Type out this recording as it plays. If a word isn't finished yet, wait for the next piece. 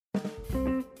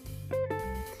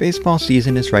Baseball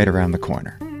season is right around the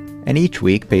corner, and each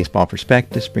week Baseball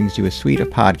Prospectus brings you a suite of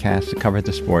podcasts that cover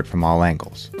the sport from all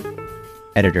angles.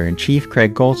 Editor-in-Chief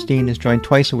Craig Goldstein is joined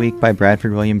twice a week by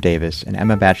Bradford William Davis and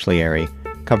Emma Baccellieri,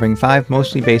 covering 5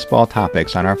 mostly baseball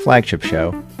topics on our flagship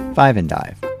show, Five and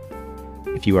Dive.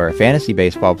 If you are a fantasy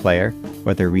baseball player,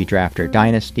 whether redraft or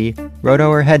dynasty, roto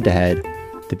or head-to-head,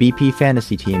 the BP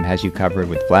Fantasy team has you covered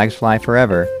with Flags Fly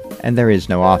Forever, and there is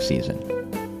no off-season.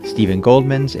 Stephen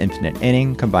Goldman's Infinite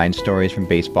Inning combines stories from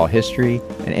baseball history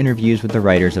and interviews with the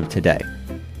writers of today.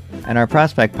 And our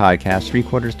prospect podcast,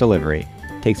 3/4 Delivery,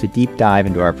 takes a deep dive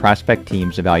into our prospect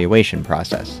team's evaluation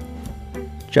process.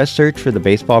 Just search for the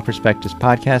Baseball Prospectus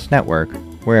Podcast Network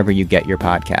wherever you get your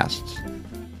podcasts.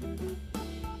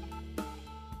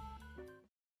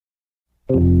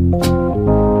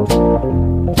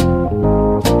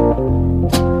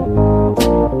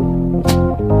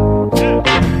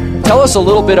 Tell us a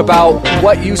little bit about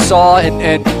what you saw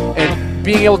and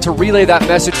being able to relay that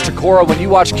message to Cora when you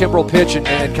watched Kimbrel pitch and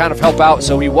kind of help out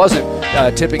so he wasn't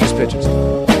tipping his pitches.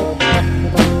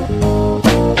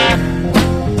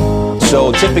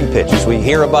 So tipping pitches, we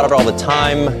hear about it all the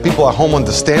time. People at home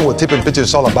understand what tipping pitches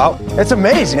is all about. It's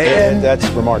amazing. And that's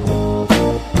remarkable.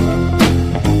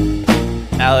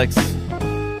 Alex,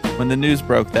 when the news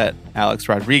broke that Alex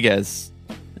Rodriguez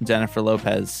and Jennifer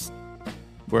Lopez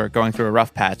were going through a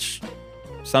rough patch,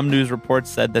 some news reports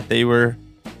said that they were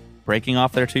breaking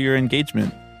off their 2-year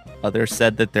engagement. Others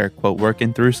said that they're, quote,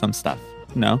 working through some stuff.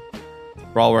 No,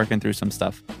 we're all working through some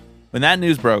stuff. When that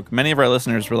news broke, many of our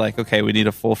listeners were like, okay, we need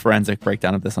a full forensic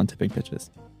breakdown of this on tipping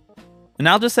pitches. And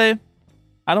I'll just say,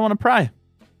 I don't want to pry.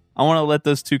 I want to let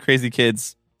those 2 crazy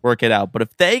kids work it out. But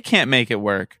if they can't make it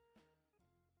work,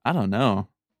 I don't know.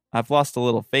 I've lost a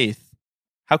little faith.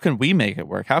 How can we make it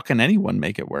work? How can anyone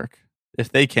make it work if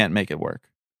they can't make it work?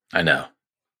 I know.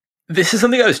 This is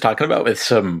something I was talking about with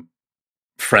some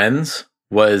friends.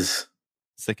 Was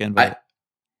sick invite.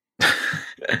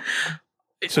 I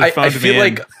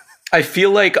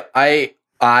feel like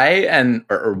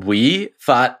we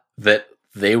thought that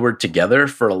they were together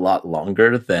for a lot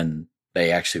longer than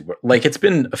they actually were. Like, it's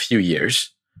been a few years,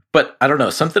 but I don't know,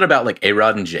 something about like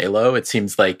A-Rod and J-Lo. It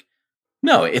seems like,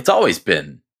 no, it's always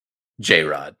been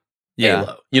J-Rod, yeah.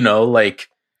 A-Lo, you know, like,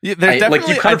 yeah,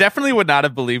 I definitely would not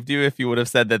have believed you if you would have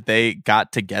said that they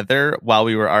got together while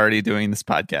we were already doing this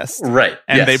podcast. Right.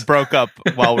 And yes. They broke up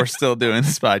while we're still doing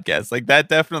this podcast. Like, that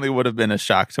definitely would have been a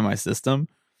shock to my system.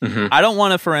 Mm-hmm. I don't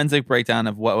want a forensic breakdown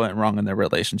of what went wrong in their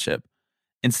relationship.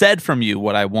 Instead, from you,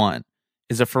 what I want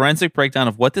is a forensic breakdown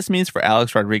of what this means for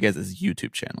Alex Rodriguez's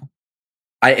YouTube channel.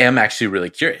 I am actually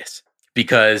really curious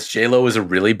because J-Lo is a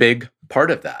really big part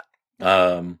of that.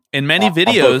 In many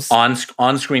videos,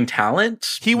 on-screen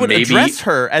talent, he would address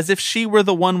her as if she were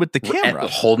the one with the camera,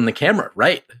 holding the camera.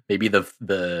 Right? Maybe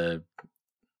the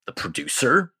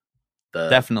producer, the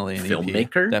definitely an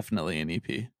filmmaker, definitely an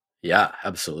EP. Yeah,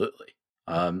 absolutely.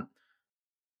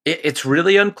 It's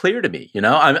really unclear to me, you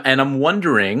know. I'm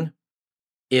wondering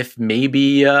if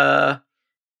maybe A-Rod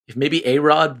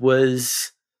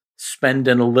was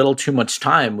spending a little too much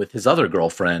time with his other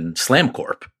girlfriend,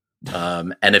 SlamCorp.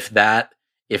 And if that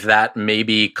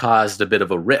maybe caused a bit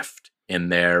of a rift in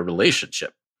their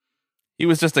relationship. He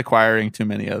was just acquiring too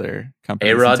many other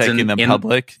companies and taking them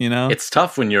public, you know? It's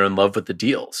tough when you're in love with the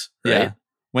deals, right? Yeah.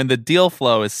 When the deal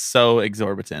flow is so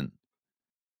exorbitant,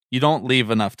 you don't leave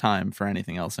enough time for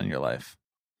anything else in your life.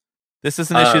 This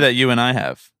is an issue that you and I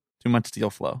have. Too much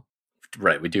deal flow.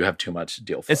 Right, we do have too much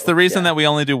deal flow. It's the reason that we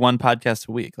only do 1 podcast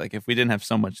a week. Like, if we didn't have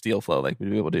so much deal flow, like,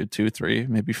 we'd be able to do 2, 3,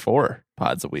 maybe 4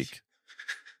 pods a week.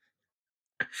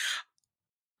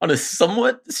 On a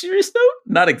somewhat serious note,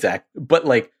 not exact, but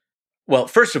like, well,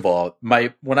 first of all,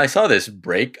 when I saw this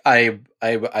break, I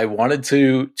wanted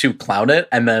to clown it,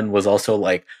 and then was also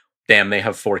like, damn, they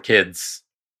have 4 kids.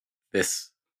 This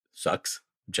sucks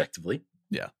objectively.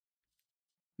 Yeah,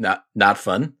 not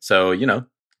fun. So, you know,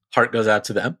 heart goes out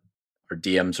to them. Our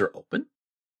DMs are open.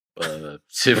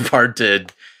 Tip hard to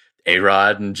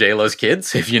A-Rod and J-Lo's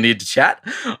kids if you need to chat.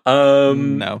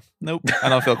 Nope. I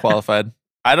don't feel qualified.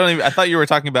 I thought you were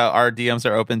talking about our DMs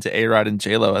are open to A-Rod and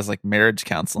J-Lo as like marriage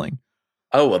counseling.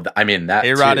 Oh, well, I mean, that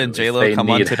A-Rod too, and J-Lo come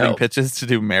on tipping pitches to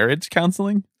do marriage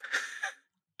counseling.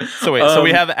 So wait, so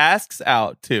we have asks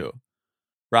out to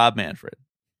Rob Manfred,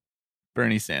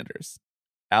 Bernie Sanders,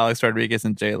 Alex Rodriguez,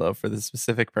 and J-Lo for the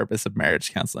specific purpose of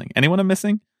marriage counseling. Anyone I'm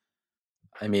missing?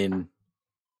 I mean,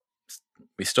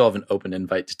 we still have an open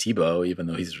invite to Tebow, even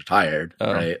though he's retired,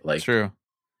 right? Like, true.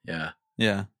 Yeah.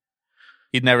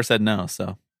 He'd never said no,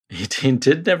 so he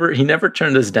never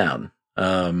turned us down.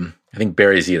 I think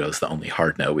Barry Zito is the only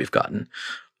hard no we've gotten.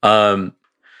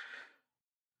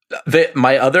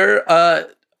 My other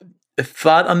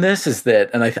thought on this is that,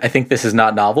 and I think this is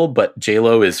not novel, but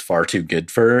J-Lo is far too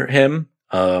good for him.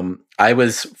 I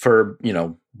was, for,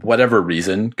 whatever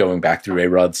reason, going back through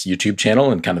A-Rod's YouTube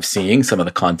channel and kind of seeing some of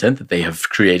the content that they have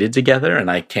created together. And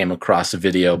I came across a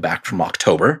video back from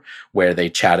October where they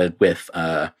chatted with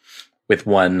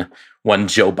one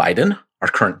Joe Biden, our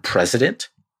current president,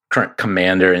 current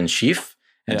commander in chief,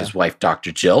 and his wife,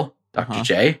 Dr. Jill, Dr.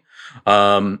 J.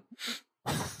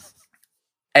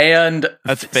 And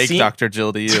that's fake Dr.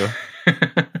 Jill to you.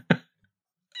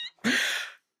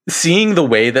 Seeing the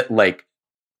way that like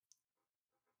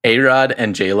A-Rod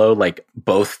and J-Lo like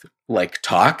both like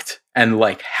talked and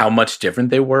like how much different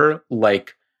they were,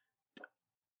 like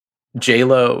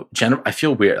J-Lo, I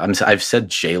feel weird. I've said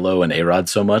J-Lo and A-Rod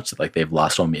so much that like they've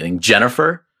lost all meaning.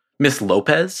 Jennifer, Miss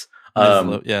Lopez,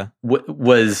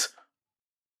 was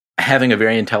having a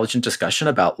very intelligent discussion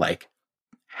about like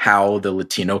how the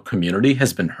Latino community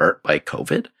has been hurt by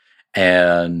COVID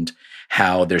and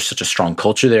how there's such a strong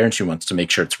culture there, and she wants to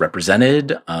make sure it's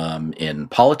represented in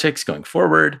politics going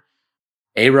forward.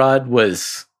 A-Rod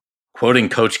was quoting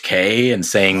Coach K and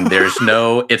saying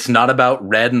it's not about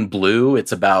red and blue,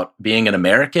 it's about being an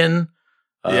American.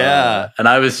 And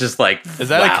I was just like, is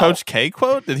that a Coach K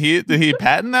quote? Did he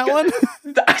patent that one?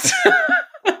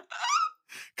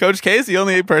 Coach K is the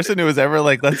only person who was ever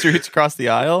like, let's reach across the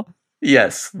aisle.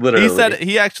 Yes, literally.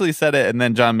 He actually said it, and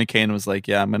then John McCain was like,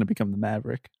 yeah, I'm going to become the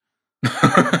Maverick.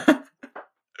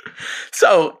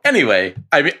 So anyway,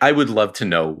 I would love to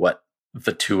know what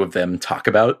the two of them talk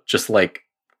about, just like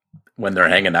when they're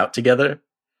hanging out together.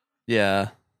 Yeah.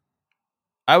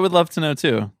 I would love to know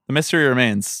too. The mystery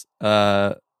remains.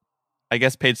 I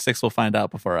guess Page 6 will find out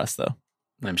before us, though.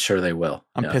 I'm sure they will.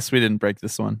 I'm pissed we didn't break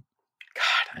this one.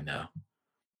 God, I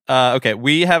know. Okay,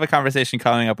 we have a conversation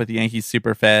coming up with the Yankees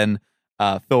superfan,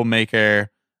 filmmaker,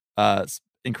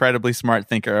 incredibly smart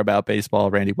thinker about baseball,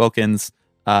 Randy Wilkins.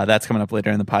 That's coming up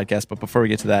later in the podcast. But before we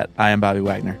get to that, I am Bobby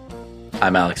Wagner.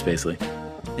 I'm Alex Baisley.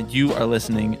 And you are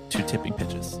listening to Tipping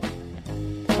Pitches.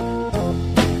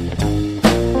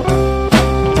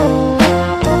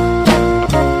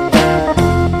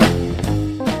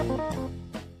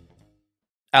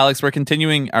 Alex, we're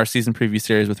continuing our season preview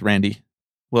series with Randy.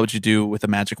 What would you do with a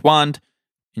magic wand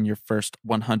in your first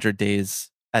 100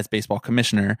 days as baseball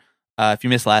commissioner? If you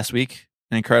missed last week,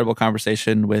 an incredible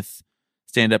conversation with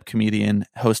stand-up comedian,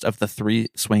 host of the Three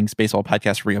Swings baseball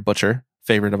podcast, Rhea Butcher,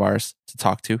 favorite of ours to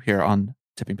talk to here on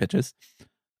Tipping Pitches.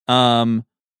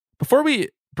 Before we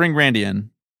bring Randy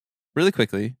in, really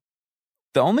quickly,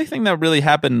 the only thing that really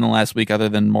happened in the last week, other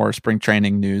than more spring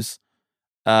training news,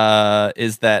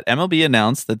 is that MLB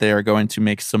announced that they are going to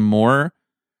make some more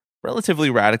relatively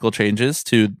radical changes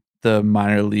to the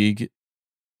minor league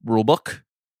rulebook,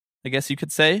 I guess you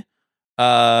could say.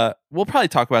 We'll probably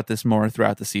talk about this more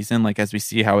throughout the season, like as we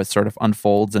see how it sort of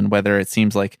unfolds and whether it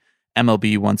seems like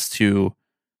MLB wants to.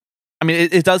 I mean,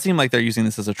 it does seem like they're using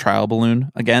this as a trial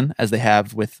balloon again, as they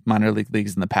have with minor league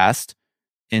leagues in the past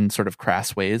in sort of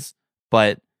crass ways.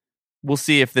 But we'll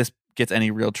see if this gets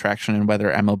any real traction and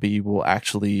whether MLB will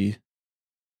actually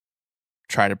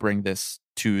try to bring this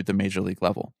to the major league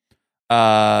level.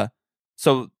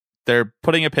 So they're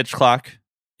putting a pitch clock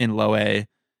in low A.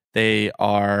 They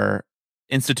are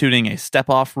instituting a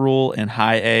step-off rule in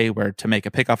high A, where to make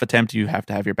a pickoff attempt, you have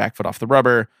to have your back foot off the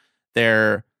rubber.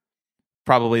 They're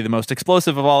probably the most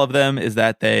explosive of all of them is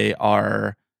that they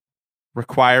are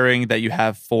requiring that you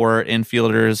have 4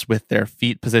 infielders with their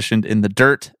feet positioned in the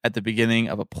dirt at the beginning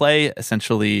of a play,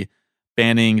 essentially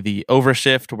banning the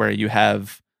overshift, where you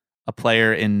have a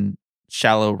player in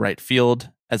shallow right field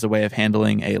as a way of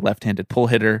handling a left-handed pull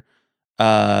hitter.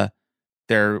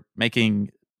 They're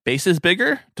making bases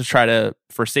bigger to try to,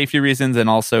 for safety reasons, and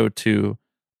also to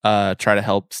try to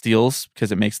help steals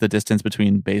because it makes the distance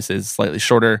between bases slightly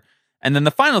shorter. And then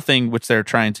the final thing, which they're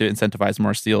trying to incentivize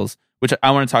more steals, which I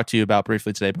want to talk to you about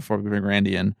briefly today before we bring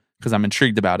Randy in, because I'm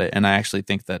intrigued about it and I actually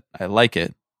think that I like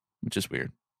it, which is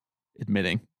weird,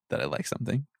 admitting that I like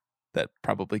something that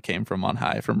probably came from on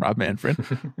high from Rob Manfred,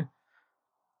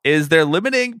 is they're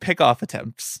limiting pickoff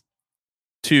attempts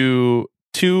to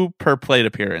 2 per plate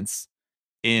appearance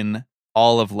in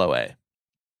all of low A.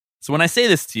 So when I say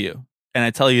this to you and I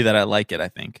tell you that I like it, I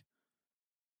think,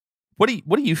 what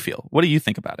do you feel? What do you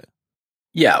think about it?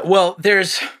 Yeah, well,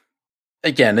 there's,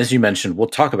 again, as you mentioned, we'll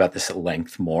talk about this at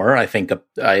length more. I think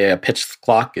a pitch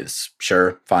clock is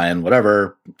sure, fine,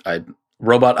 whatever.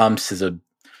 Robot umps is a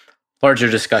larger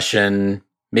discussion.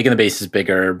 Making the bases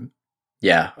bigger,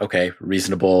 yeah, okay,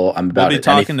 reasonable. I'm about We'll be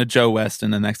talking to Joe West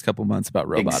in the next couple months about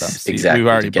robot umps. Exactly. We've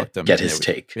already booked him. Get his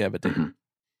take. We have a date. Mm-hmm.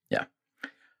 Yeah.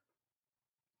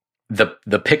 the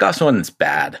pickoffs one's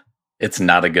bad. It's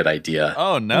not a good idea.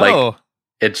 Oh no. Like,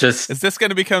 it just is this going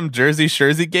to become Jersey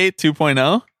Gate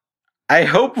 2.0? I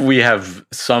hope we have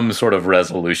some sort of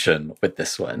resolution with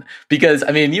this one, because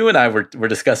I mean, you and I were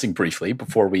discussing briefly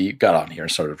before we got on here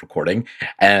and started recording,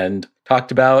 and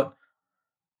talked about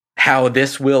how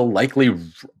this will likely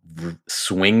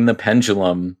swing the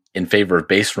pendulum in favor of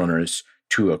base runners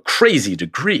to a crazy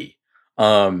degree.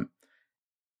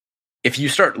 If you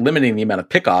start limiting the amount of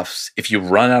pickoffs, if you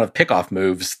run out of pickoff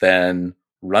moves, then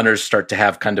runners start to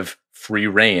have kind of free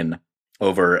reign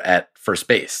over at first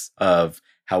base of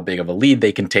how big of a lead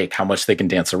they can take, how much they can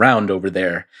dance around over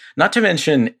there. Not to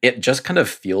mention, it just kind of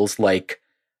feels like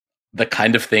the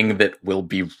kind of thing that will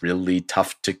be really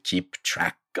tough to keep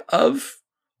track of.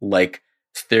 Like,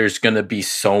 there's going to be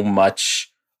so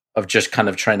much of just kind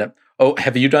of trying to, oh,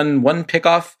 have you done one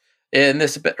pickoff in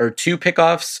this or two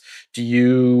pickoffs? Do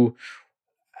you...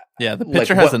 Yeah, the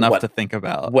pitcher has enough to think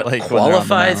about. What like,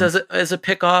 qualifies as a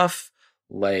pickoff?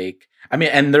 Like, I mean,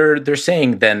 and they're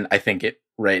saying then, I think it,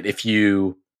 right, if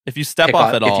you step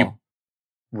off at all.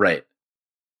 Right.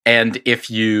 And if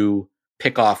you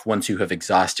pick off once you have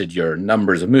exhausted your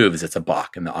numbers of moves, it's a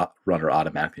balk and the runner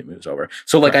automatically moves over.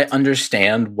 So like, correct. I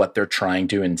understand what they're trying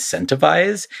to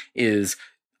incentivize is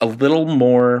a little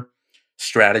more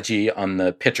strategy on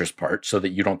the pitcher's part so that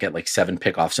you don't get like 7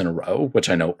 pickoffs in a row, which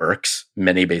I know irks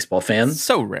many baseball fans. It's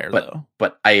so rare though.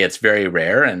 But it's very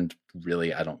rare, and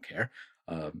really I don't care.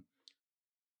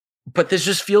 But this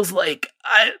just feels like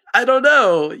I don't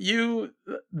know.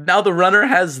 Now the runner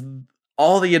has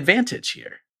all the advantage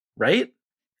here, right?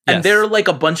 Yes. And there are like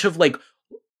a bunch of like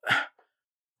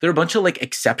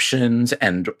exceptions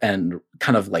and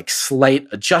kind of like slight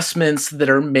adjustments that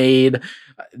are made.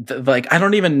 Like I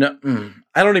don't even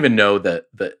know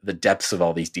the depths of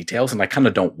all these details, and I kind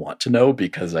of don't want to know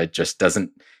because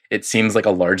it seems like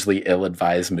a largely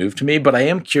ill-advised move to me. But I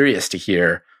am curious to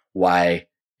hear why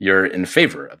you're in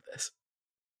favor of this.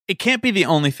 It can't be the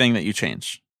only thing that you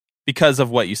change because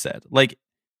of what you said. Like,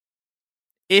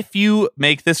 if you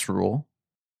make this rule,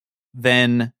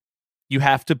 then you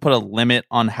have to put a limit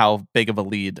on how big of a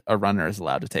lead a runner is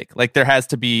allowed to take. Like, there has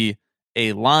to be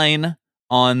a line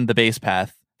on the base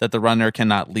path that the runner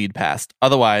cannot lead past.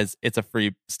 Otherwise, it's a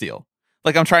free steal.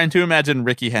 Like, I'm trying to imagine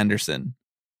Ricky Henderson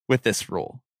with this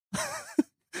rule.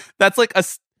 That's like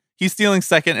he's stealing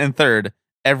second and third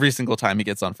every single time he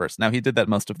gets on first. Now, he did that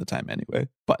most of the time anyway,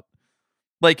 but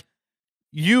like,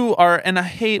 you are, and I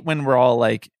hate when we're all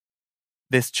like,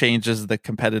 this changes the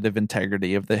competitive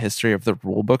integrity of the history of the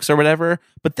rule books or whatever,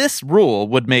 but this rule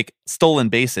would make stolen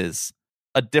bases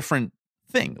a different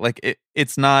thing. Like,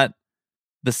 it's not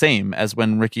the same as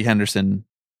when Ricky Henderson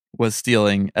was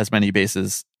stealing as many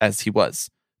bases as he was,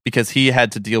 because he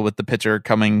had to deal with the pitcher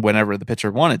coming whenever the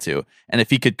pitcher wanted to. And if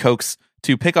he could coax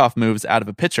 2 pickoff moves out of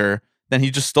a pitcher, then he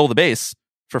just stole the base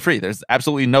for free. There's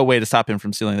absolutely no way to stop him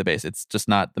from stealing the base. It's just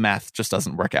not, the math just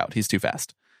doesn't work out. He's too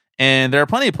fast. And there are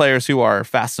plenty of players who are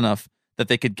fast enough that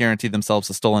they could guarantee themselves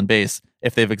a stolen base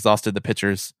if they've exhausted the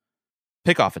pitcher's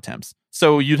pickoff attempts.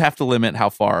 So you'd have to limit how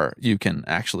far you can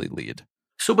actually lead.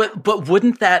 So, but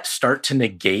wouldn't that start to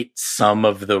negate some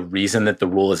of the reason that the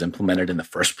rule is implemented in the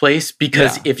first place?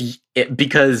 Because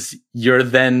because you're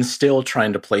then still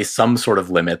trying to place some sort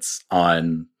of limits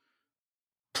on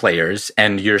players,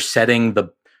 and you're setting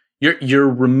you're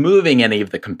removing any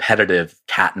of the competitive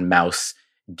cat and mouse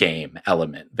game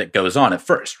element that goes on at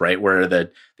first, right? Where the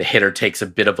hitter takes or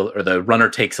the runner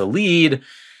takes a lead,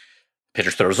 pitcher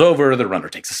throws over, the runner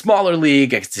takes a smaller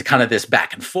lead. It's kind of this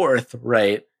back and forth,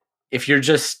 right? If you're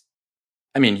just,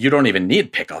 I mean, you don't even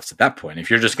need pickoffs at that point. If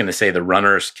you're just going to say the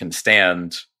runners can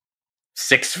stand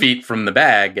 6 feet from the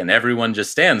bag and everyone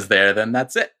just stands there, then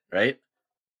that's it, right?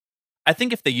 I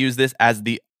think if they use this as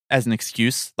an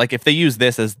excuse, like if they use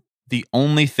this as the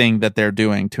only thing that they're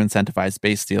doing to incentivize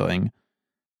base stealing,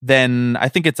 then I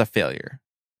think it's a failure.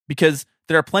 Because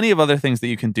there are plenty of other things that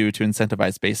you can do to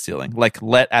incentivize base stealing, like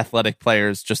let athletic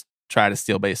players just try to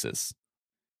steal bases.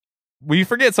 We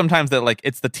forget sometimes that like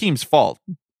it's the team's fault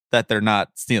that they're not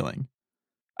stealing.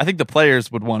 I think the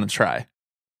players would want to try.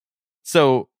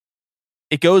 So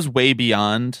it goes way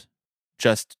beyond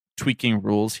just tweaking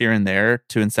rules here and there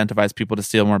to incentivize people to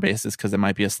steal more bases because it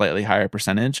might be a slightly higher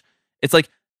percentage. It's like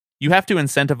you have to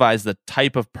incentivize the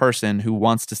type of person who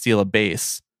wants to steal a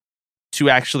base to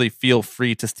actually feel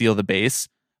free to steal the base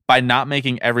by not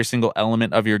making every single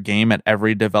element of your game at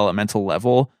every developmental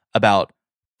level about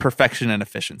perfection and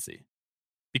efficiency.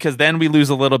 Because then we lose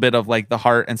a little bit of like the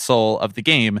heart and soul of the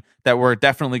game that we're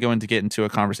definitely going to get into a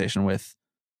conversation with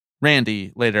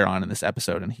Randy later on in this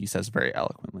episode, and he says very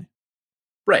eloquently.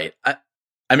 Right.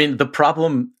 I mean, the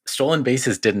problem, stolen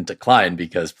bases didn't decline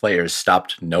because players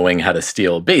stopped knowing how to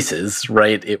steal bases,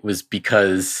 right? It was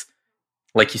because,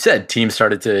 like you said, teams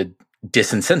started to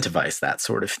disincentivize that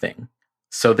sort of thing.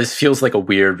 So this feels like a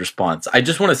weird response. I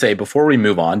just want to say, before we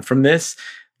move on from this,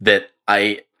 that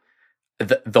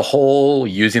the whole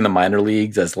using the minor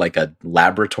leagues as like a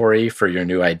laboratory for your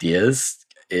new ideas,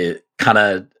 it kind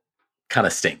of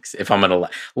stinks. If I'm gonna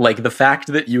like, the fact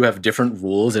that you have different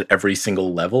rules at every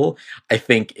single level, I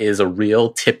think is a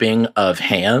real tipping of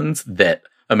hands that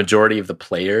a majority of the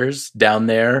players down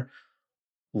there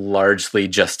largely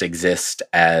just exist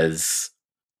as,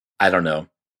 I don't know,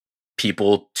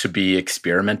 people to be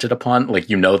experimented upon. Like,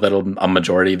 you know that a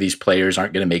majority of these players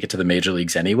aren't going to make it to the major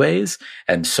leagues anyways,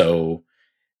 and so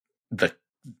the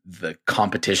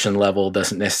competition level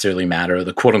doesn't necessarily matter.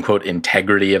 The quote unquote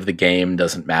integrity of the game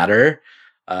doesn't matter.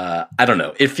 I don't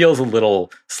know. It feels a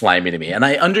little slimy to me. And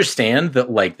I understand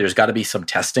that, like, there's got to be some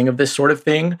testing of this sort of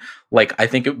thing. Like, I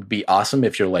think it would be awesome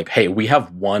if you're like, hey, we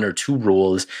have 1 or 2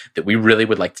 rules that we really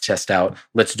would like to test out.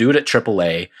 Let's do it at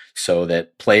AAA so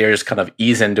that players kind of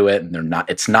ease into it and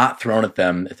it's not thrown at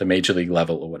them at the major league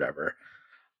level or whatever.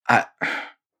 I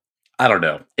don't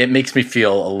know. It makes me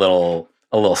feel a little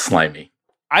slimy.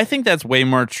 I think that's way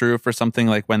more true for something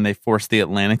like when they force the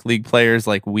Atlantic League players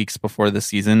like weeks before the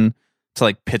season to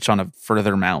like pitch on a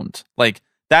further mound. Like,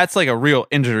 that's like a real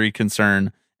injury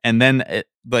concern. And then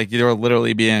like, you're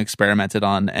literally being experimented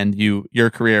on, and your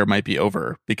career might be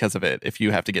over because of it if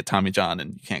you have to get Tommy John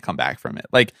and you can't come back from it.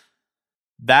 Like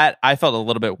that, I felt a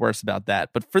little bit worse about that.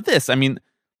 But for this, I mean,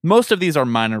 most of these are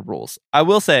minor rules. I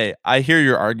will say, I hear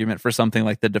your argument for something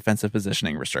like the defensive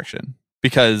positioning restriction,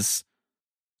 because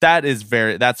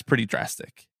that's pretty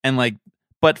drastic. And like,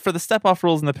 but for the step off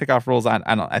rules and the pick off rules,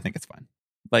 I think it's fine.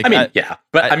 Like, I mean, yeah,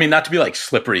 but I mean, not to be like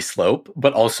slippery slope,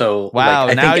 but also, wow,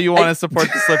 like, now you want to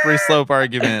support the slippery slope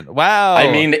argument. Wow.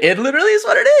 I mean, it literally is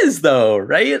what it is, though,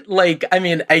 right? Like, I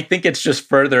mean, I think it's just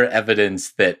further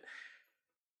evidence that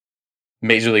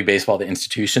Major League Baseball, the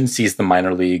institution, sees the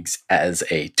minor leagues as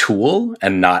a tool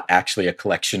and not actually a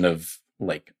collection of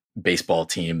like baseball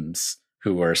teams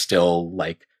who are still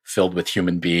like filled with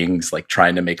human beings, like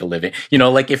trying to make a living. You know,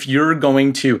 like if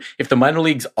the minor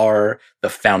leagues are the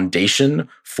foundation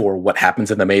for what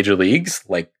happens in the major leagues,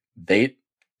 like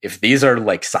if these are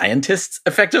like scientists,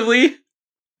 effectively,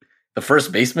 the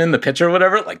first baseman, the pitcher,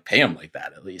 whatever, like pay them like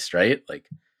that at least, right? Like,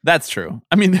 that's true.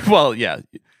 I mean, well, yeah.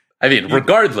 I mean,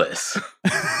 regardless.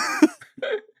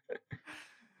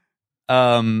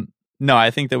 No,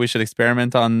 I think that we should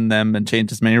experiment on them and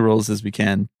change as many rules as we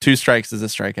can. 2 strikes is a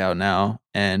strikeout now,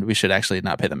 and we should actually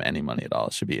not pay them any money at all.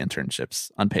 It should be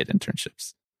internships, unpaid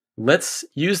internships. Let's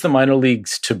use the minor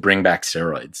leagues to bring back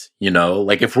steroids. You know,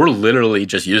 like if we're literally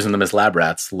just using them as lab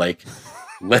rats, like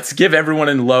let's give everyone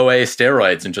in low A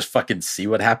steroids and just fucking see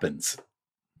what happens.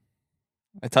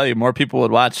 I tell you, more people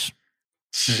would watch.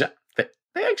 They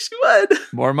actually would.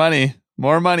 More money,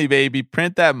 baby.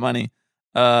 Print that money.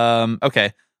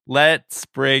 Okay. Let's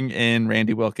bring in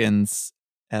Randy Wilkins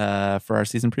for our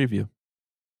season preview.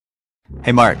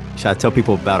 Hey, Mark, should I tell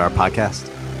people about our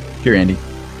podcast? Sure, Andy.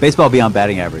 Baseball Beyond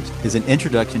Batting Average is an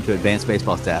introduction to advanced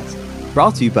baseball stats,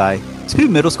 brought to you by 2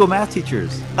 middle school math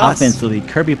teachers. Offensively,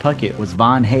 Kirby Puckett was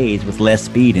Von Hayes with less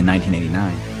speed in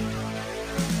 1989.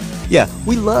 Yeah,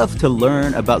 we love to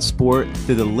learn about sport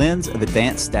through the lens of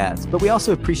advanced stats, but we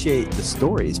also appreciate the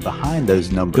stories behind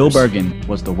those numbers. Bill Bergen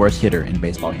was the worst hitter in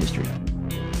baseball history.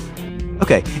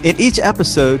 Okay, in each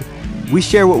episode, we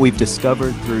share what we've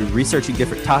discovered through researching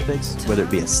different topics, whether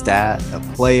it be a stat, a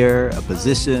player, a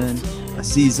position, a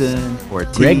season, or a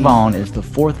team. Greg Vaughn is the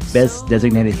 4th best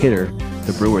designated hitter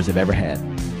the Brewers have ever had.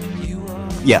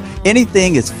 Yeah,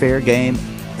 anything is fair game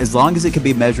as long as it can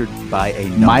be measured by a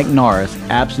number. Mike Norris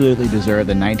absolutely deserved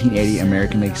the 1980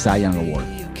 American League Cy Young Award.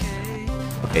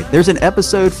 Okay, there's an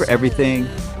episode for everything,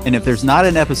 and if there's not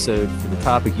an episode for the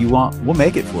topic you want, we'll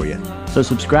make it for you. So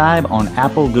subscribe on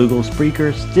Apple, Google,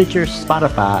 Spreaker, Stitcher,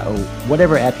 Spotify, or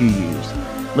whatever app you use.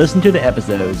 Listen to the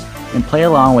episodes and play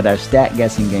along with our stat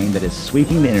guessing game that is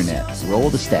sweeping the internet. Roll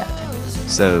the stat.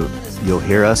 So you'll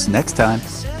hear us next time.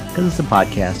 Because it's a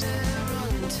podcast.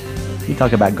 We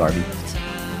talk about Garvey.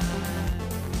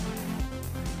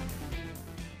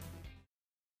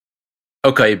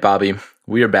 Okay, Bobby,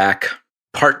 we are back.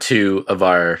 Part 2 of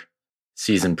our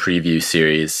season preview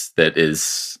series that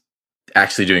is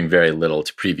actually doing very little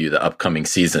to preview the upcoming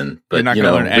season. But you're not going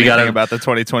to learn anything about the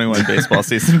 2021 baseball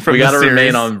season from we got to series.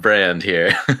 remain on brand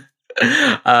here.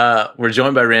 We're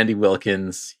joined by Randy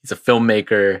Wilkins. He's a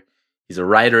filmmaker. He's a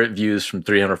writer at Views from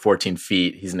 314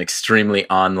 Feet. He's an extremely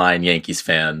online Yankees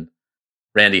fan.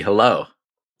 Randy, hello.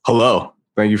 Hello.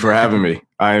 Thank you for having me.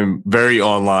 I'm very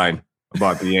online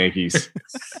about the Yankees.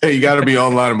 You got to be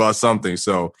online about something.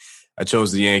 So I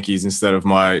chose the Yankees instead of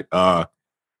my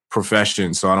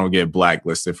profession, so I don't get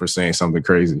blacklisted for saying something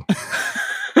crazy.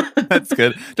 That's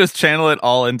good. Just channel it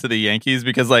all into the Yankees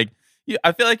because, like,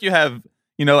 I feel like you have,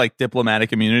 like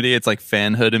diplomatic immunity. It's like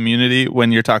fanhood immunity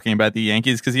when you're talking about the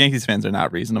Yankees because Yankees fans are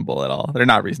not reasonable at all. They're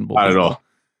not reasonable. Not at all.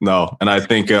 No, and I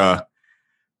think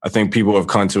people have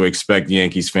come to expect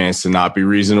Yankees fans to not be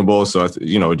reasonable. So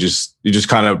you just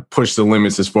kind of push the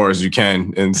limits as far as you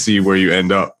can and see where you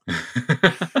end up.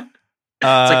 It's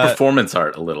like performance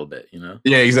art a little bit,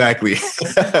 Yeah, exactly.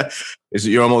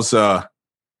 You're almost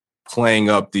playing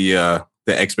up the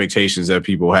expectations that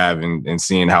people have and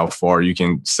seeing how far you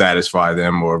can satisfy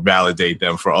them or validate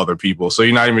them for other people. So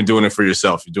you're not even doing it for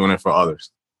yourself; you're doing it for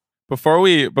others. Before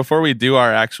we do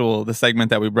the segment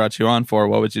that we brought you on for,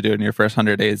 what would you do in your first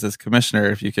 100 days as commissioner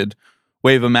if you could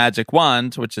wave a magic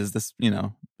wand, which is this,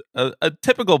 a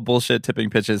typical bullshit tipping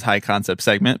pitches high concept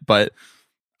segment. But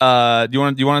do you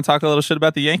want to talk a little shit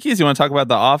about the Yankees? You want to talk about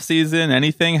the offseason,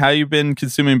 anything? How you been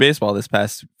consuming baseball this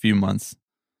past few months?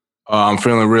 I'm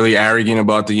feeling really arrogant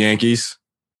about the Yankees.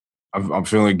 I'm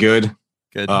feeling good.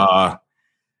 Good. I've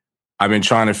been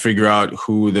trying to figure out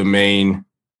who the main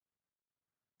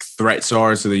threats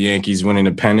are to the Yankees winning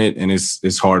the pennant, and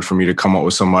it's hard for me to come up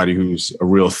with somebody who's a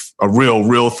real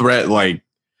threat like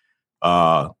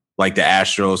the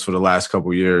Astros for the last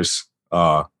couple of years.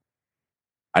 I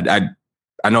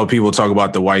know people talk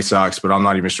about the White Sox, but I'm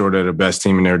not even sure they're the best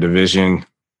team in their division.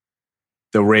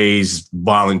 The Rays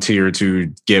volunteer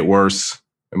to get worse,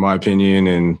 in my opinion,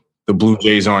 and the Blue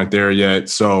Jays aren't there yet.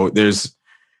 So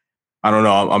I don't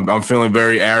know. I'm feeling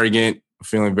very arrogant. I'm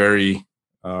feeling very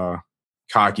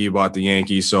cocky about the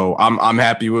Yankees. So I'm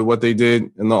happy with what they did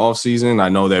in the offseason. I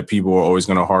know that people are always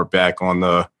going to harp back on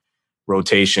the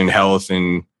rotation health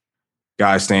and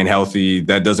guys staying healthy.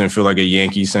 That doesn't feel like a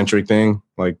Yankee-centric thing.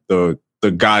 Like the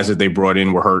guys that they brought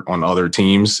in were hurt on other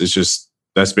teams. It's just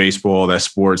that's baseball, that's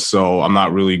sports. So I'm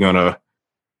not really going to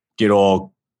get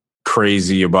all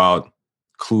crazy about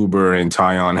Kluber and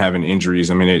Taillon having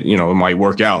injuries. I mean, it might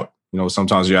work out.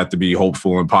 Sometimes you have to be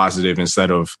hopeful and positive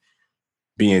instead of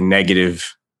being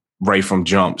negative right from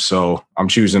jump. So I'm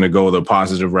choosing to go the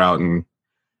positive route, and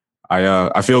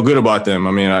I feel good about them.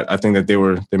 I mean, I think that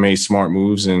they made smart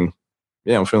moves, and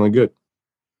yeah, I'm feeling good.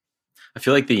 I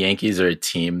feel like the Yankees are a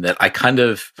team that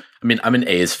I'm an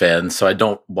A's fan, so I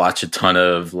don't watch a ton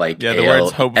of the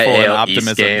words hopeful and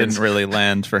optimism didn't really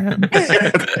land for him. but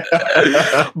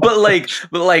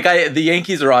the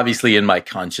Yankees are obviously in my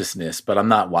consciousness, but I'm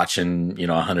not watching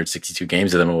 162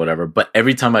 games of them or whatever. But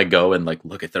every time I go and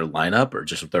look at their lineup or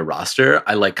just their roster,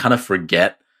 I kind of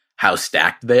forget how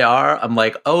stacked they are. I'm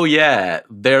like, oh yeah,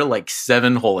 their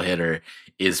 7-hole hitter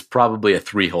is probably a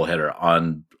 3-hole hitter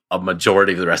on a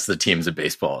majority of the rest of the teams in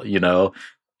baseball.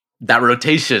 That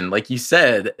rotation, like you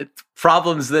said,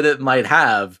 problems that it might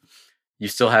have, you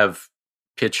still have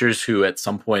pitchers who at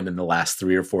some point in the last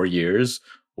 3 or 4 years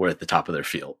were at the top of their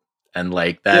field. And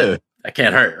that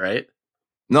can't hurt, right?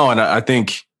 No, and I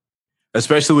think,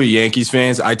 especially with Yankees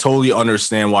fans, I totally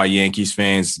understand why Yankees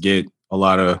fans get a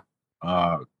lot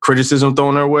of criticism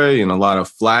thrown their way and a lot of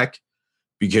flack,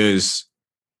 because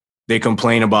they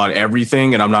complain about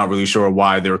everything, and I'm not really sure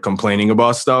why they're complaining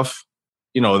about stuff.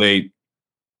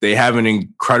 They have an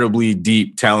incredibly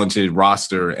deep, talented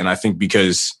roster, and I think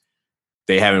because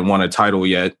they haven't won a title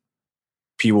yet,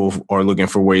 people are looking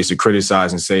for ways to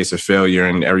criticize and say it's a failure,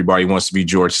 and everybody wants to be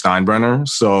George Steinbrenner.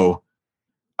 So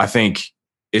I think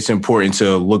it's important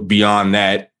to look beyond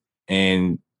that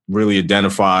and really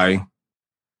identify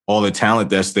all the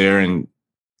talent that's there, and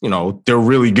they're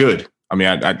really good. I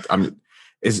mean,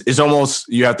 It's almost,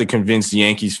 you have to convince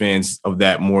Yankees fans of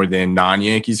that more than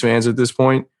non-Yankees fans at this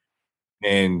point.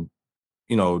 And,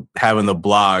 having the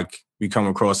blog, we come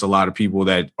across a lot of people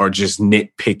that are just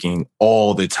nitpicking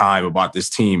all the time about this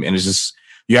team. And it's just,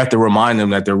 you have to remind them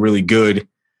that they're really good,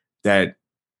 that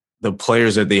the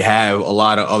players that they have, a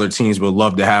lot of other teams would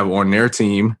love to have on their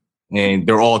team, and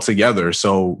they're all together.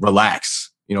 So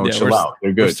relax, chill out.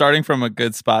 They're good. We're starting from a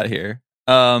good spot here.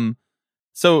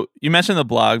 So you mentioned the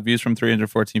blog, Views from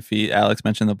 314 Feet. Alex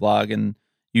mentioned the blog, and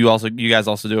you guys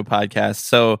also do a podcast.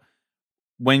 So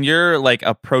when you're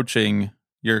approaching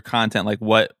your content,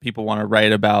 what people want to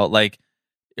write about,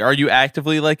 are you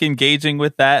actively engaging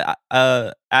with that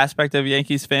aspect of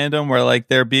Yankees fandom where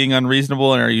they're being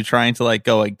unreasonable, and are you trying to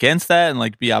go against that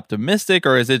and be optimistic,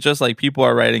 or is it just people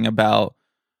are writing about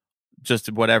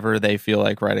just whatever they feel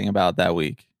like writing about that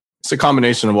week? It's a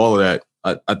combination of all of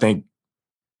that. I think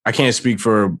I can't speak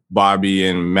for Bobby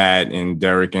and Matt and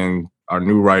Derek and our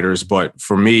new writers, but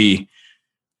for me,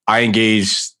 I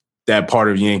engage that part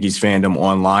of Yankees fandom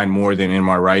online more than in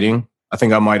my writing. I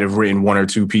think I might have written 1 or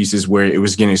 2 pieces where it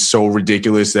was getting so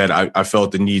ridiculous that I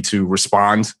felt the need to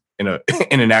respond in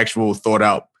an actual thought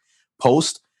out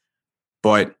post.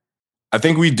 But I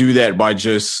think we do that by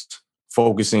just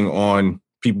focusing on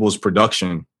people's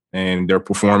production and their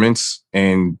performance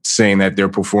and saying that their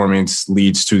performance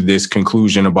leads to this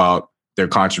conclusion about their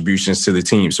contributions to the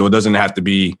team. So it doesn't have to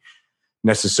be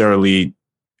necessarily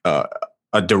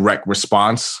a direct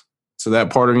response to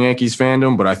that part of Yankees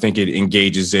fandom, but I think it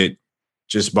engages it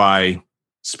just by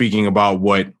speaking about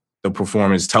what the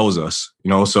performance tells us,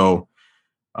 So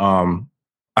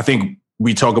I think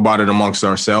we talk about it amongst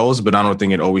ourselves, but I don't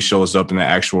think it always shows up in the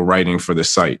actual writing for the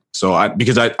site. So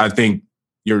I think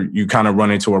you kind of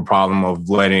run into a problem of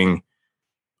letting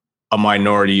a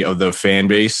minority of the fan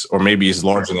base, or maybe it's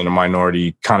larger than a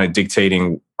minority, kind of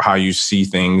dictating how you see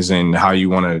things and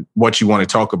what you want to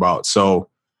talk about. So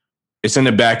it's in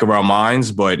the back of our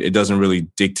minds, but it doesn't really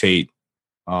dictate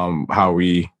how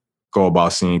we go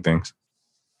about seeing things.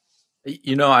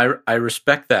 I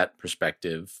respect that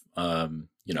perspective.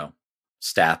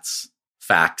 Stats,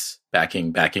 facts,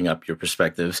 backing up your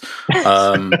perspectives.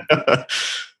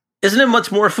 Isn't it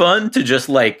much more fun to just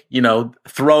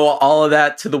throw all of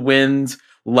that to the wind?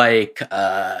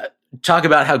 Talk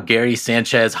about how Gary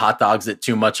Sanchez hot dogs it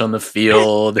too much on the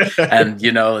field,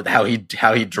 and how he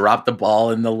dropped the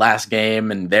ball in the last game,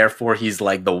 and therefore he's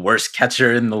like the worst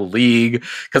catcher in the league.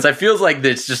 Because I feels like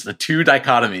it's just the two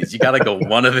dichotomies. You got to go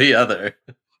one or the other.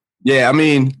 Yeah, I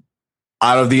mean,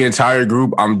 out of the entire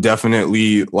group, I'm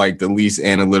definitely like the least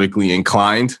analytically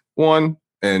inclined one,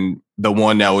 and the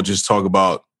one that will just talk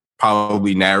about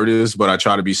probably narratives, but I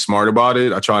try to be smart about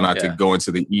it. I try not to go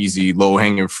into the easy,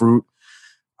 low-hanging fruit.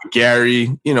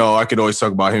 Gary, I could always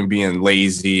talk about him being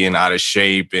lazy and out of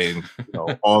shape and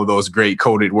all those great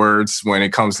coded words when it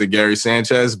comes to Gary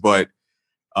Sanchez, but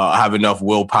I have enough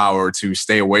willpower to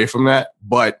stay away from that.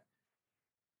 But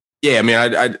yeah, I mean,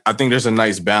 I think there's a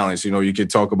nice balance. You could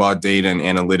talk about data and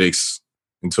analytics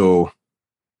until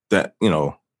that,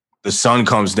 the sun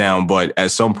comes down, but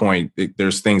at some point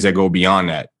there's things that go beyond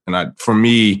that. And for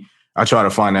me, I try to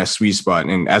find that sweet spot.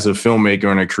 And as a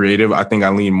filmmaker and a creative, I think I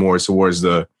lean more towards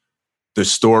the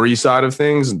story side of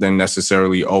things than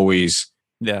necessarily always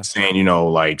saying,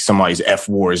 like somebody's F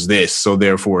war is this, so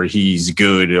therefore he's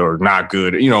good or not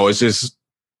good. It's just,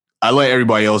 I let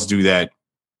everybody else do that.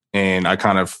 And I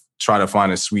kind of try to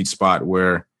find a sweet spot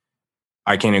where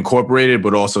I can incorporate it,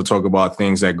 but also talk about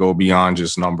things that go beyond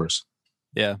just numbers.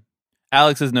 Yeah.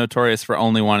 Alex is notorious for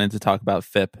only wanting to talk about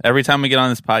FIP. Every time we get on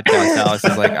this podcast, Alex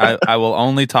is like, I will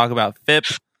only talk about FIP.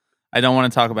 I don't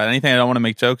want to talk about anything. I don't want to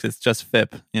make jokes. It's just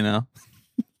FIP,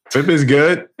 FIP is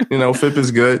good. FIP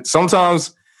is good.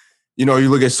 Sometimes, you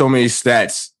look at so many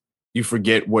stats, you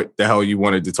forget what the hell you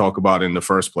wanted to talk about in the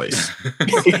first place.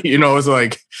 It's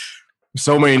like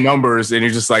so many numbers and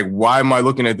you're just like, why am I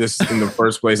looking at this in the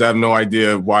first place? I have no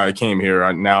idea why I came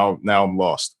here. Now I'm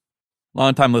lost.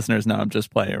 Long-time listeners know I'm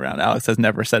just playing around. Alex has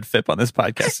never said FIP on this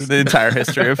podcast in the entire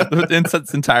history of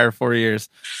its entire 4 years.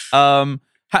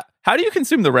 How do you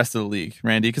consume the rest of the league,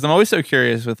 Randy? Because I'm always so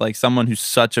curious with like someone who's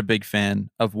such a big fan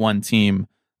of one team.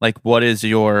 Like, what is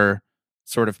your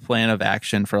sort of plan of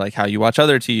action for like how you watch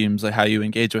other teams, like how you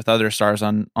engage with other stars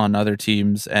on other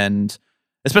teams, and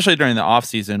especially during the off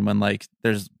season when like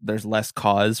there's less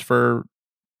cause for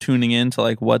tuning in to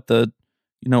like what the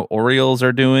Orioles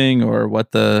are doing or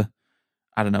what the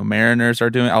Mariners are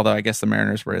doing, although I guess the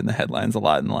Mariners were in the headlines a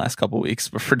lot in the last couple of weeks,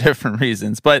 but for different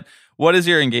reasons. But what is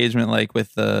your engagement like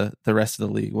with the rest of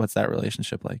the league? What's that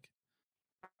relationship like?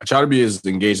 I try to be as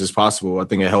engaged as possible. I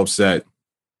think it helps that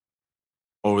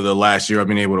over the last year, I've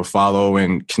been able to follow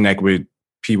and connect with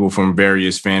people from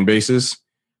various fan bases.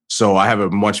 So I have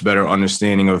a much better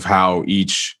understanding of how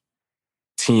each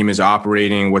team is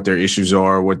operating, what their issues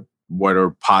are, what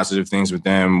are positive things with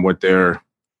them, what they're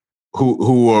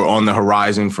who are on the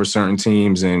horizon for certain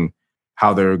teams and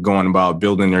how they're going about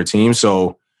building their team.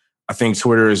 So I think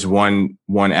Twitter is one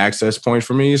access point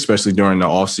for me, especially during the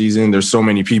off season. There's so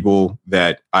many people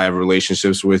that I have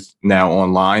relationships with now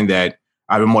online that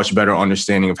I have a much better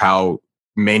understanding of how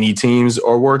many teams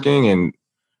are working and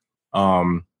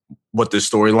what the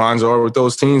storylines are with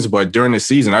those teams. But during the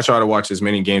season, I try to watch as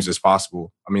many games as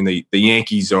possible. I mean, the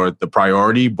Yankees are the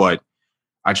priority, but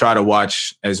I try to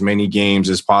watch as many games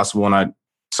as possible. And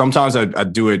sometimes I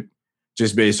do it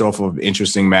just based off of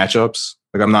interesting matchups.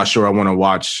 Like, I'm not sure I want to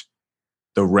watch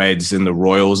the Reds and the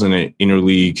Royals in an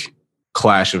interleague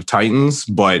clash of titans,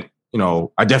 but,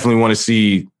 I definitely want to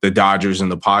see the Dodgers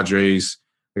and the Padres.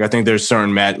 Like, I think there's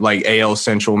certain like AL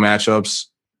Central matchups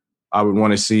I would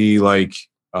want to see, like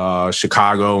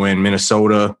Chicago and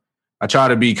Minnesota. I try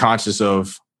to be conscious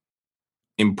of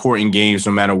important games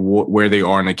no matter where they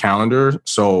are in the calendar.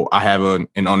 So I have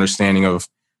an understanding of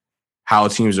how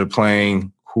teams are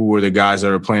playing, who are the guys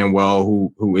that are playing well,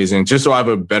 who isn't, just so I have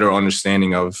a better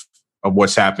understanding of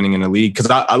what's happening in the league. Because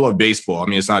I love baseball. I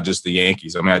mean, it's not just the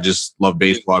Yankees. I mean, I just love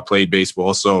baseball. I played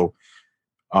baseball. So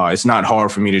it's not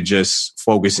hard for me to just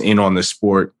focus in on the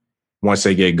sport once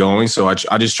they get going. So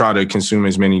I just try to consume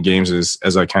as many games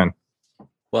as I can.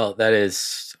 Well, that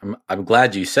is, I'm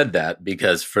glad you said that,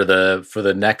 because for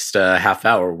the next half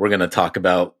hour, we're going to talk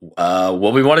about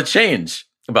what we want to change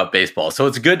about baseball. So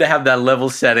it's good to have that level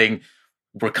setting.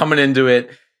 We're coming into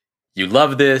it. You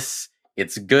love this.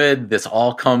 It's good. This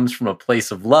all comes from a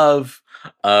place of love.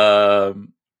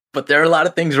 But there are a lot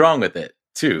of things wrong with it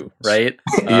too, right?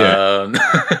 Yeah.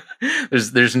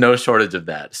 There's no shortage of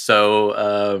that.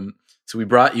 So we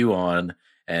brought you on,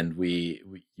 and we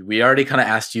already kind of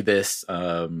asked you this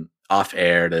off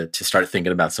air to start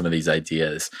thinking about some of these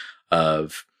ideas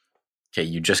of, okay,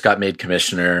 you just got made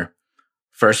commissioner,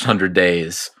 first 100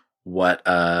 days, what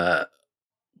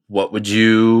would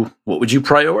you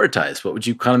prioritize? What would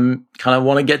you kind of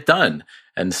want to get done?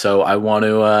 And so I want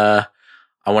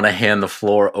to hand the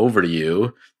floor over to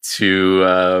you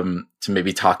to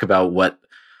maybe talk about what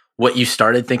you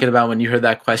started thinking about when you heard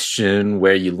that question,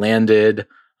 where you landed.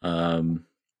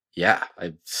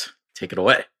 I take it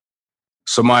away.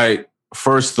 So my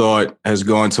first thought has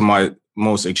gone to my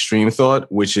most extreme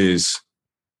thought, which is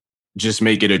just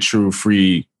make it a true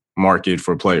free market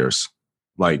for players.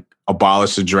 Like,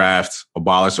 abolish the draft,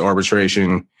 abolish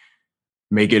arbitration,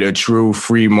 make it a true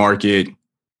free market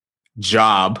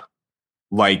job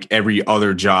like every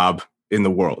other job in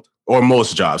the world, or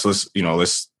most jobs.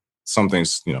 Some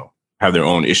things, have their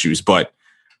own issues. But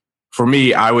for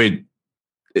me, I would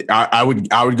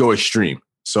go extreme.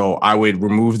 So I would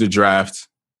remove the draft,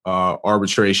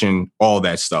 arbitration, all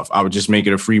that stuff. I would just make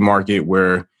it a free market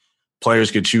where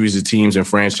players could choose the teams and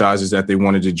franchises that they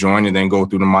wanted to join, and then go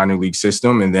through the minor league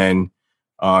system. And then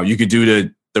you could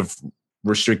do the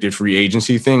restricted free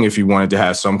agency thing if you wanted to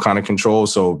have some kind of control.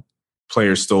 So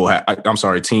teams still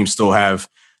have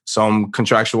some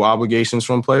contractual obligations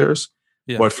from players.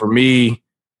 Yeah. But for me,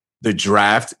 the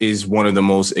draft is one of the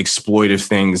most exploitive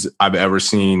things I've ever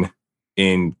seen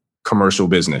in commercial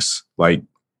business. Like,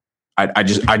 I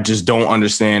just don't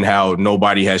understand how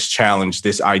nobody has challenged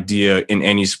this idea in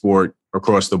any sport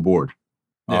across the board.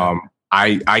 Yeah.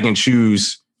 I can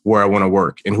choose where I want to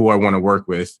work and who I want to work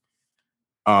with.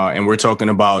 And we're talking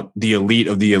about the elite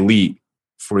of the elite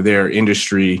for their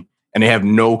industry, and they have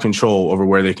no control over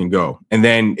where they can go. And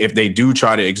then if they do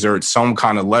try to exert some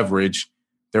kind of leverage,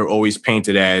 they're always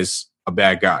painted as a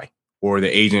bad guy, or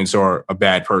the agents are a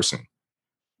bad person.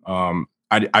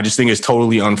 I just think it's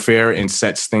totally unfair and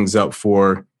sets things up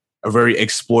for a very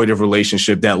exploitive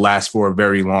relationship that lasts for a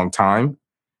very long time.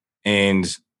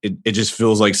 And it just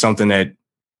feels like something that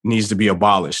needs to be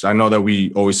abolished. I know that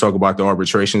we always talk about the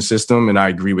arbitration system, and I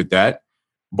agree with that.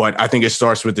 But I think it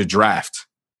starts with the draft.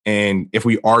 And if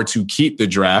we are to keep the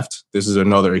draft, this is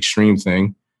another extreme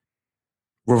thing,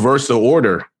 reverse the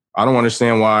order. I don't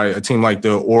understand why a team like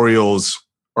the Orioles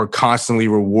are constantly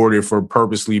rewarded for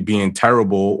purposely being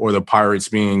terrible, or the Pirates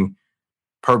being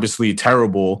purposely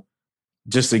terrible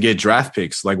just to get draft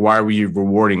picks. Like, why are we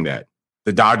rewarding that?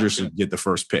 The Dodgers should get the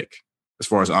first pick, as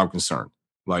far as I'm concerned.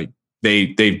 Like, they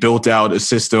built out a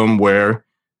system where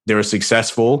they're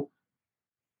successful.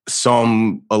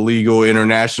 Some illegal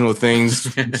international things,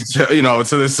 to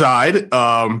the side.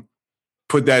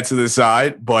 Put that to the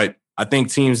side. But I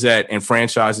think teams and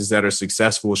franchises that are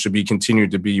successful should be continued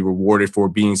to be rewarded for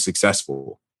being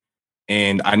successful.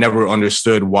 And I never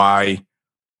understood why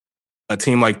a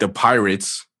team like the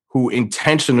Pirates, who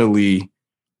intentionally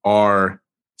are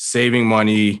saving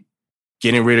money,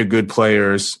 getting rid of good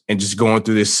players, and just going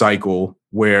through this cycle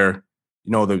where,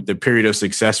 the period of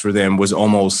success for them was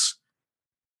almost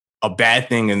a bad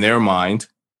thing in their mind.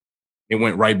 It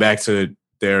went right back to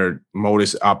their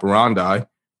modus operandi.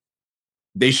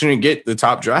 They shouldn't get the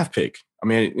top draft pick. I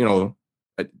mean,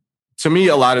 to me,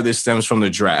 a lot of this stems from the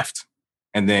draft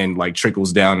and then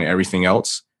trickles down to everything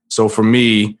else. So for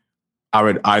me, I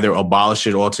would either abolish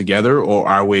it altogether, or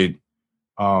I would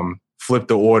flip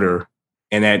the order.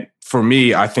 And that, for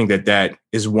me, I think that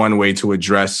is one way to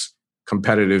address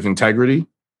competitive integrity,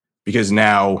 because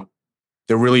now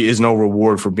there really is no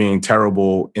reward for being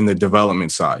terrible in the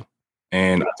development side.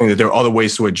 And I think that there are other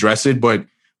ways to address it, but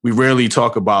we rarely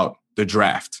talk about the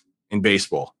draft in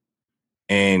baseball.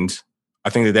 And I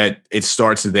think that it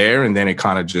starts there, and then it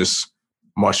kind of just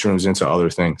mushrooms into other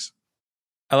things.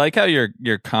 I like how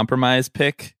your compromise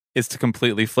pick is to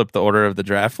completely flip the order of the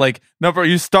draft. Like, no, bro,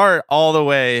 you start all the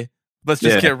way. Let's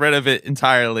just get rid of it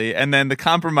entirely. And then the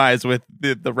compromise with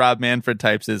the Rob Manfred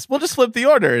types is we'll just flip the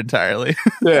order entirely.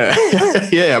 Yeah.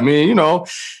 Yeah. I mean,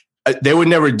 they would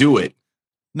never do it.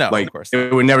 No, like, of course. They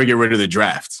would never get rid of the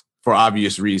draft for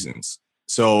obvious reasons.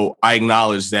 So I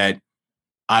acknowledge that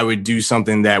I would do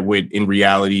something that would in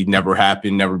reality never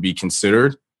happen, never be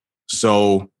considered.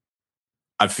 So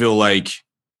I feel like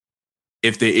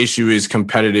if the issue is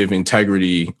competitive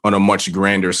integrity on a much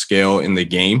grander scale in the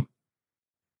game,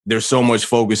 there's so much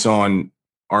focus on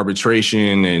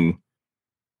arbitration and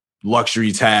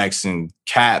luxury tax and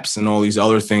caps and all these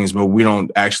other things, but we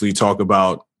don't actually talk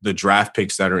about the draft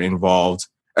picks that are involved,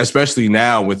 especially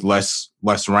now with less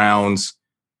rounds,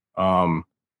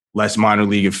 less minor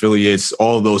league affiliates,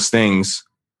 all of those things.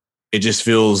 It just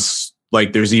feels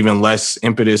like there's even less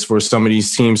impetus for some of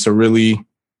these teams to really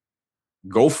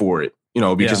go for it,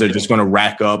 because they're just going to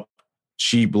rack up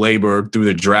cheap labor through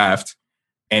the draft.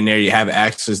 And there you have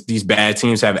access. These bad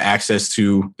teams have access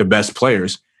to the best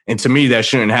players. And to me, that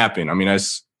shouldn't happen. I mean,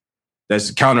 that's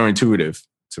counterintuitive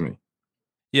to me.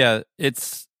 Yeah,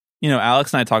 it's,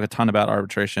 Alex and I talk a ton about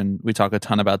arbitration. We talk a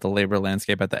ton about the labor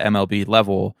landscape at the MLB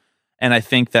level. And I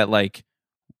think that,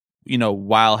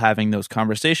 while having those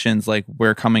conversations,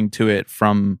 we're coming to it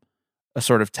from a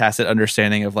sort of tacit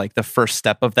understanding of the first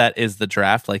step of that is the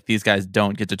draft. These guys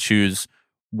don't get to choose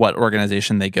what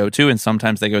organization they go to. And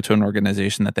sometimes they go to an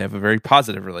organization that they have a very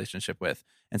positive relationship with.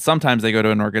 And sometimes they go to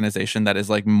an organization that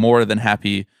is more than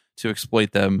happy to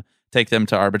exploit them, take them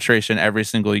to arbitration every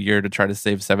single year to try to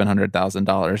save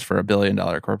 $700,000 for $1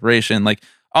 billion corporation.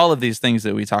 All of these things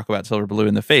that we talk about till we're blue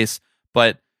in the face.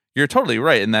 But you're totally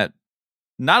right in that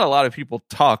not a lot of people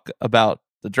talk about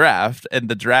the draft, and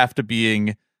the draft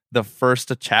being the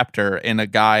first chapter in a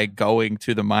guy going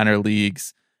to the minor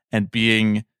leagues and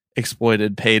being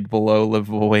exploited, paid below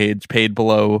livable wage, paid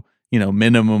below,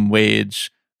 minimum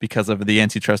wage because of the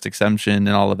antitrust exemption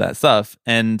and all of that stuff.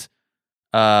 And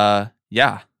abolish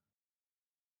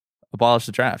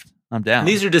the draft. I'm down.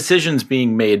 These are decisions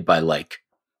being made by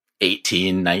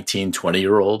 18, 19,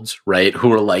 20-year-olds, right?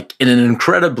 Who are in an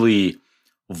incredibly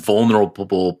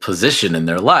vulnerable position in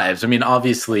their lives. I mean,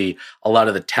 obviously a lot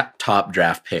of the top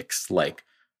draft picks,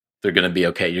 they're going to be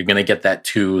okay. You're going to get that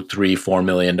 $2, $3, $4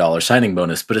 million signing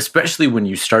bonus. But especially when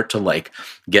you start to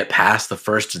get past the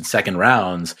first and second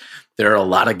rounds, there are a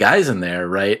lot of guys in there,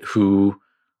 right, who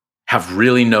have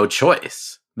really no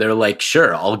choice. They're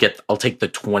sure, I'll take the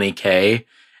 $20K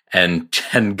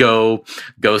and go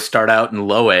start out in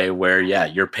low A where,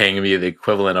 you're paying me the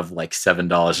equivalent of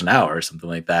 $7 an hour or something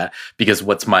like that. Because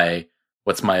what's my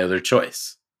other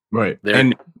choice? Right.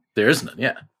 There isn't.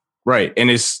 Yeah. Right. And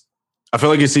I feel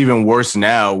like it's even worse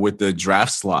now with the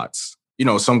draft slots.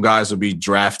 Some guys will be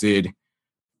drafted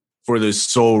for the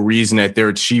sole reason that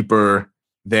they're cheaper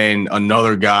than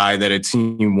another guy that a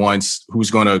team wants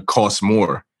who's going to cost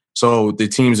more. So the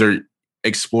teams are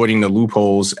exploiting the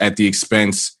loopholes at the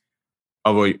expense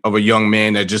of a young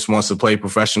man that just wants to play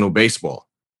professional baseball.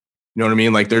 You know what I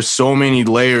mean? There's so many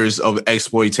layers of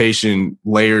exploitation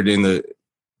layered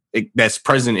that's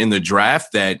present in the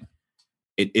draft that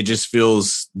it just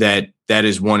feels that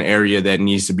is one area that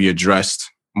needs to be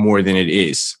addressed more than it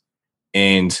is.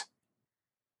 And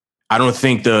I don't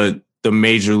think the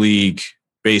Major League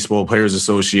Baseball Players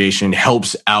Association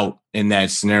helps out in that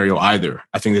scenario either.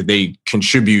 I think that they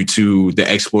contribute to the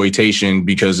exploitation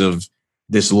because of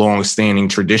this long-standing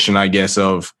tradition, I guess,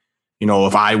 of,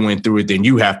 if I went through it, then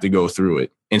you have to go through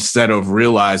it, instead of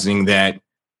realizing that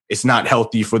it's not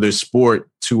healthy for the sport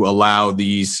to allow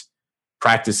these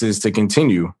practices to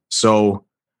continue. So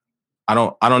I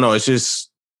don't know. It's just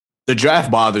the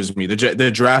draft bothers me.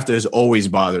 The draft has always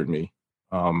bothered me.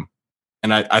 And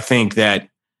I think that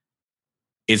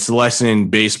it's less in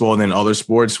baseball than other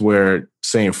sports where,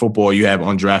 say, in football, you have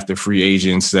undrafted free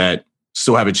agents that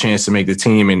still have a chance to make the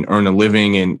team and earn a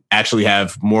living and actually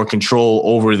have more control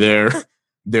over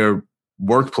their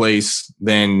workplace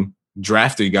than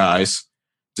drafted guys,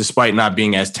 despite not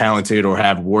being as talented or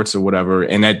have warts or whatever.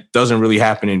 And that doesn't really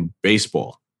happen in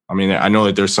baseball. I mean, I know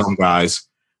that there's some guys,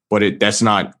 but that's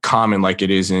not common like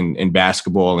it is in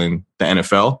basketball and the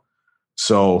NFL.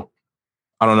 So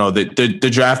I don't know. The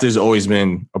draft has always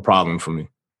been a problem for me.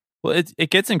 Well, it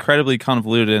gets incredibly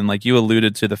convoluted, and you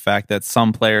alluded to the fact that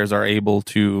some players are able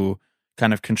to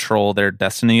kind of control their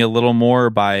destiny a little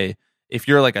more by if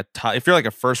you're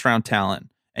a first round talent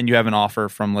and you have an offer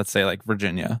from, let's say,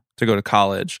 Virginia to go to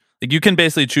college, you can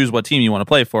basically choose what team you want to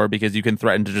play for because you can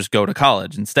threaten to just go to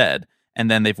college instead, and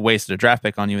then they've wasted a draft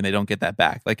pick on you and they don't get that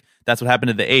back. That's what happened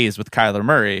to the A's with Kyler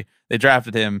Murray. They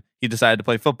drafted him. He decided to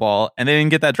play football, and they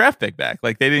didn't get that draft pick back.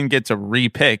 Like, they didn't get to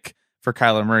re-pick for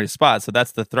Kyler Murray's spot. So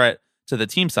that's the threat to the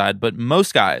team side. But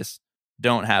most guys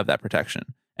don't have that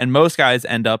protection. And most guys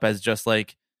end up as just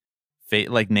like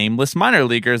nameless minor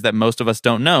leaguers that most of us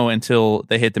don't know until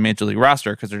they hit the major league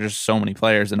roster, because there's just so many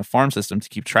players in a farm system to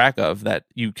keep track of that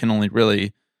you can only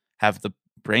really have the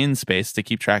brain space to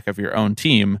keep track of your own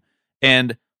team.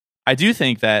 And I do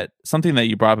think that something that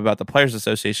you brought up about the Players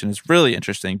Association is really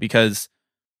interesting, because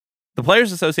the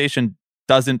Players Association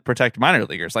doesn't protect minor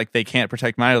leaguers. Like, they can't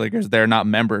protect minor leaguers. They're not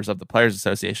members of the Players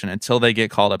Association until they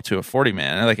get called up to a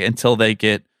 40-man, like until they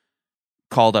get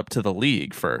called up to the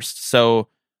league first. So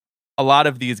a lot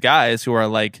of these guys who are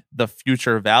like the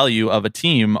future value of a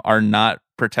team are not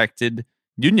protected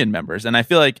union members. And I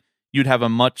feel like you'd have a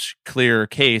much clearer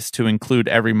case to include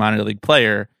every minor league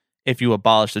player if you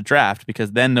abolish the draft,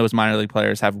 because then those minor league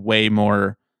players have way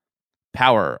more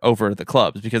power over the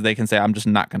clubs, because they can say, I'm just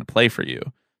not going to play for you.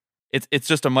 It's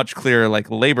just a much clearer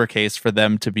like labor case for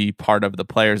them to be part of the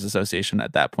Players Association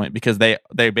at that point, because they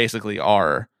basically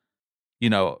are,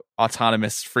 you know,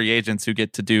 autonomous free agents who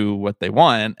get to do what they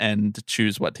want and to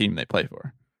choose what team they play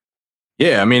for.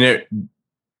 Yeah, I mean,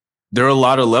 there are a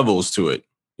lot of levels to it,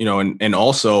 you know, and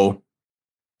also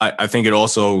I think it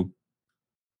also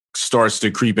starts to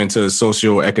creep into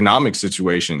socioeconomic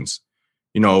situations.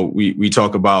 You know, we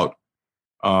talk about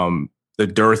the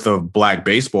dearth of Black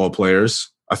baseball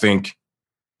players. I think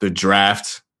the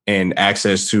draft and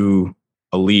access to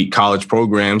elite college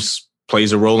programs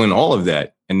plays a role in all of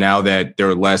that. And now that there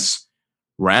are less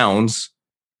rounds,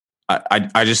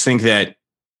 I just think that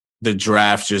the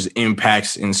draft just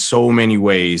impacts in so many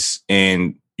ways.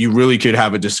 And you really could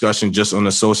have a discussion just on the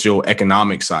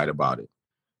socioeconomic side about it.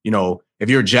 You know, if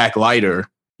you're Jack Leiter,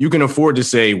 you can afford to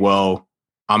say, well,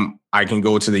 I can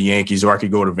go to the Yankees or I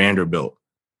could go to Vanderbilt.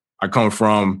 I come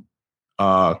from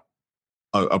a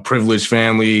privileged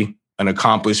family, an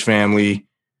accomplished family.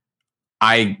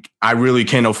 I really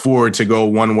can afford to go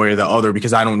one way or the other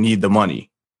because I don't need the money.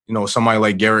 You know, somebody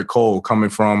like Garrett Cole coming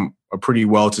from a pretty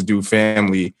well-to-do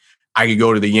family, I could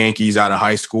go to the Yankees out of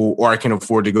high school, or I can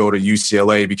afford to go to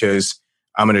UCLA because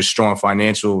I'm in a strong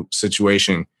financial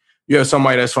situation. You have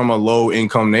somebody that's from a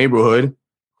low-income neighborhood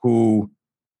who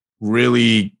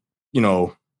really, you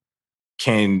know,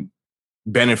 can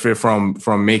benefit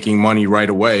from making money right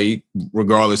away,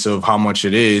 regardless of how much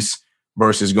it is,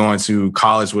 versus going to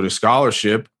college with a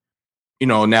scholarship. You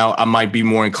know, now I might be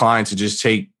more inclined to just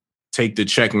take the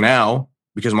check now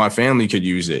because my family could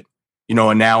use it. You know,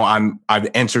 and now I've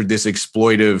entered this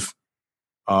exploitive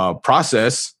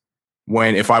process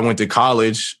when if I went to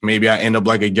college, maybe I end up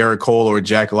like a Garrett Cole or a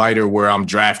Jack Leiter where I'm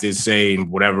drafted, say, in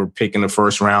whatever pick in the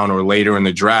first round or later in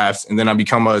the draft, and then I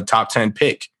become a top 10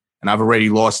 pick and I've already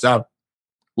lost out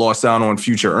on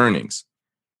future earnings.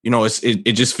 You know,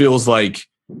 it just feels like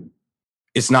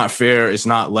it's not fair. It's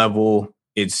not level.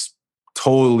 It's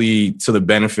totally to the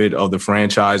benefit of the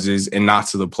franchises and not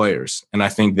to the players. And I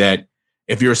think that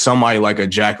if you're somebody like a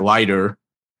Jack Leiter,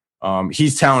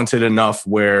 he's talented enough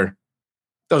where it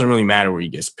doesn't really matter where he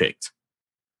gets picked.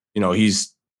 You know,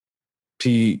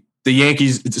 the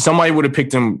Yankees, somebody would have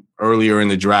picked him earlier in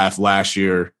the draft last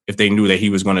year if they knew that he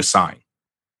was going to sign.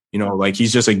 You know, like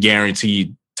he's just a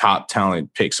guaranteed top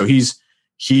talent pick. So he's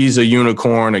a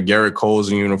unicorn. A Garrett Cole's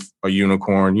a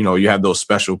unicorn. You know, you have those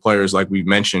special players like we've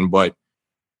mentioned, but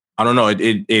I don't know.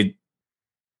 It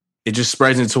just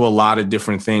spreads into a lot of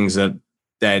different things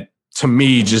that to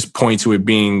me just point to it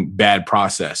being bad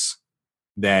process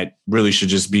that really should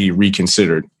just be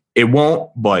reconsidered. It won't,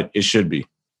 but it should be.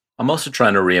 I'm also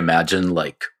trying to reimagine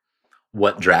like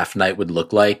what draft night would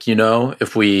look like, you know,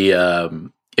 if we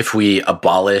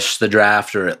abolish the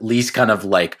draft or at least kind of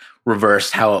like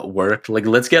reverse how it worked. Like,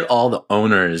 let's get all the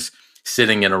owners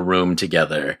sitting in a room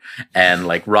together and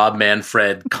like Rob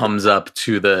Manfred comes up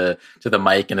to the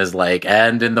mic and is like,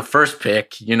 and in the first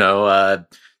pick, you know,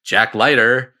 Jack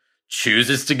Leiter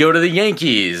chooses to go to the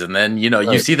Yankees. And then, you know,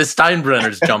 you see the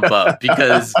Steinbrenners jump up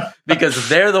because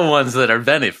they're the ones that are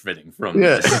benefiting from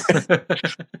this.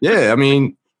 Yeah. I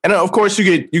mean, and of course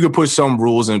you could put some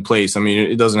rules in place. I mean,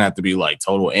 it doesn't have to be like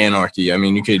total anarchy. I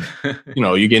mean, you could, you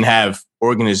know, you can have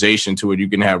organization to it. You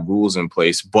can have rules in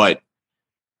place, but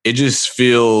it just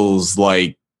feels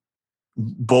like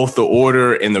both the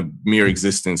order and the mere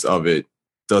existence of it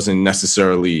doesn't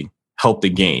necessarily help the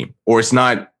game, or it's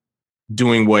not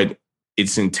doing what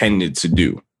it's intended to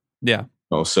do. Yeah.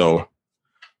 So,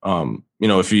 you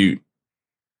know, if you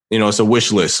know, it's a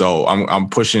wish list. So I'm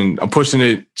pushing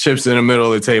it chips in the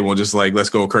middle of the table, just like, let's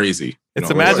go crazy. It's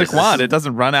a magic wand. It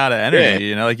doesn't run out of energy,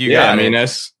 you know, like you I mean,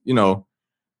 that's, you know,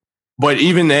 But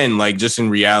even then, like just in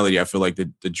reality, I feel like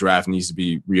the draft needs to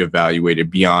be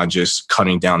reevaluated beyond just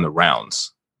cutting down the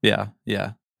rounds. Yeah.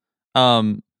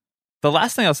 The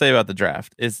last thing I'll say about the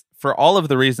draft is for all of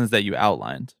the reasons that you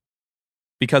outlined,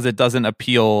 because it doesn't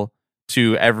appeal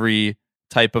to every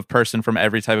type of person from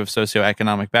every type of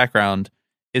socioeconomic background,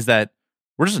 is that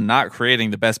we're just not creating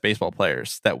the best baseball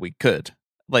players that we could,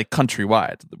 like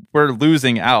countrywide. We're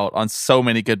losing out on so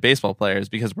many good baseball players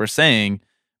because we're saying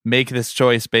make this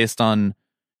choice based on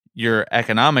your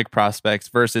economic prospects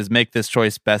versus make this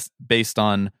choice based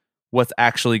on what's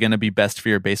actually going to be best for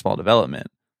your baseball development.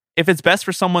 If it's best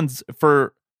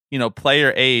for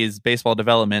player A's baseball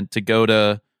development to go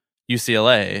to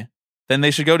UCLA, then they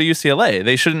should go to UCLA.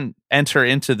 They shouldn't enter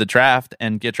into the draft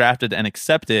and get drafted and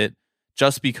accept it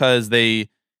just because they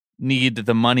need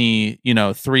the money,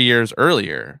 3 years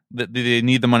earlier. They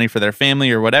need the money for their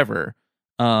family or whatever.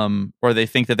 Or they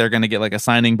think that they're going to get like a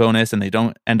signing bonus and they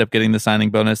don't end up getting the signing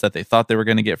bonus that they thought they were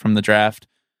going to get from the draft.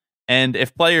 And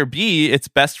if player B, it's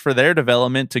best for their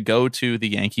development to go to the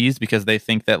Yankees because they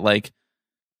think that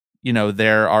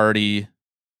they're already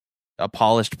a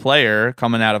polished player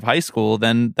coming out of high school,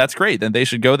 then that's great. Then they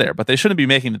should go there. But they shouldn't be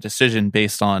making the decision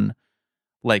based on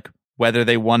like whether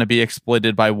they want to be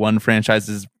exploited by one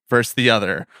franchise versus the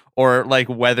other, or like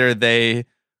whether they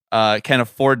can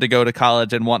afford to go to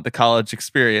college and want the college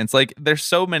experience. Like there's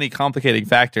so many complicating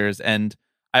factors. And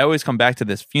I always come back to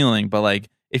this feeling, but like,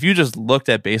 if you just looked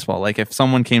at baseball, like if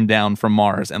someone came down from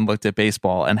Mars and looked at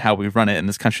baseball and how we run it in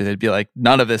this country, they'd be like,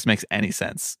 none of this makes any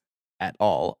sense at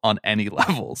all on any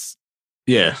levels.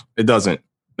 Yeah, it doesn't.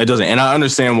 And I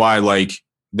understand why, like,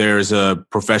 there's a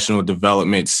professional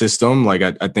development system. Like,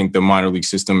 I think the minor league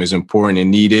system is important and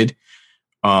needed.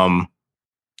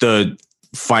 The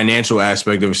financial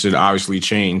aspect of it should obviously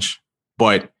change.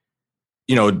 But,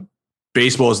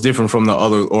 baseball is different from the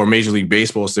other, or Major League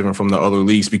Baseball is different from the other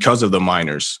leagues because of the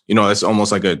minors. It's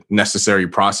almost like a necessary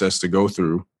process to go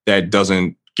through that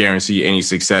doesn't guarantee any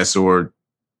success or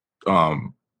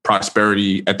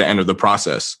prosperity at the end of the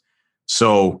process.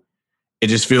 So it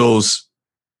just feels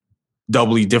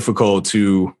doubly difficult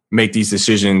to make these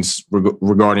decisions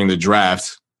regarding the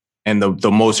draft. And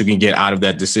the most you can get out of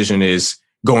that decision is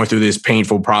going through this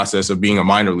painful process of being a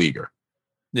minor leaguer.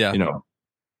 Yeah.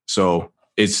 So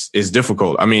it's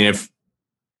difficult. I mean, if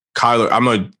I'm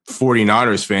a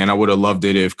 49ers fan, I would have loved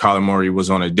it if Kyler Murray was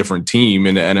on a different team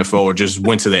in the NFL or just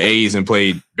went to the A's and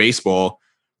played baseball.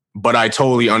 But I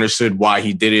totally understood why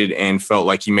he did it and felt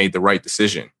like he made the right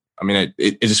decision. I mean,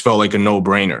 it just felt like a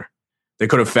no-brainer. They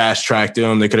could have fast-tracked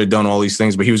him. They could have done all these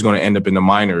things, but he was going to end up in the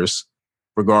minors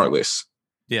regardless.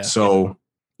 Yeah. So,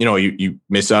 you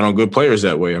miss out on good players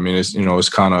that way. I mean, it's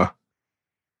kind of,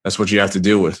 that's what you have to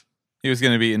deal with. He was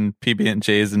going to be in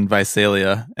PB&J's and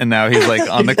Visalia, and now he's like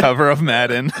on the cover of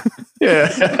Madden.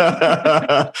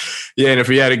 Yeah. Yeah, and if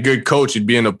he had a good coach, he'd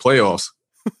be in the playoffs.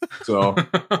 So,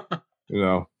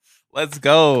 Let's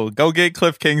go. Go get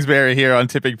Cliff Kingsbury here on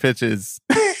Tipping Pitches.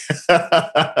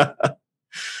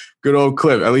 Good old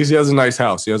Cliff. At least he has a nice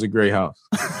house. He has a great house.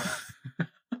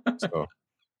 So.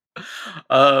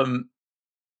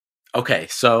 Okay,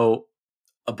 so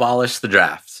abolish the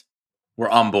draft. We're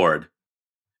on board.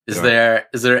 Is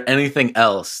there anything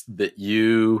else that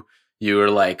you were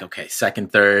like, okay,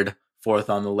 second, third, fourth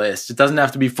on the list? It doesn't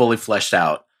have to be fully fleshed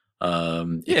out. We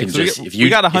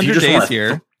got 100 days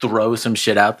here. Throw some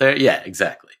shit out there. Yeah,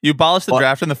 exactly. You abolish the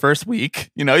draft in the first week.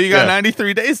 You got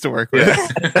 93 days to work with.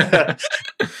 Yeah.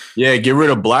 Yeah, get rid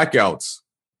of blackouts.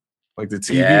 Like the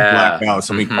TV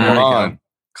blackouts. I mean,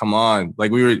 come on.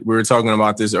 Like we were talking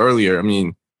about this earlier. I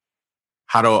mean,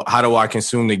 how do I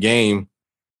consume the game?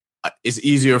 It's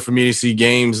easier for me to see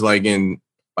games like in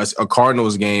a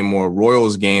Cardinals game or a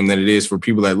Royals game than it is for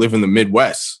people that live in the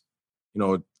Midwest.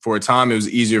 For a time, it was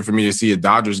easier for me to see a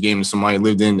Dodgers game than somebody who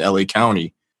lived in LA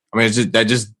County. I mean, that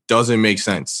just doesn't make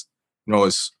sense.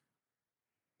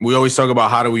 We always talk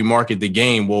about how do we market the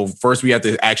game. Well, first we have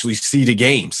to actually see the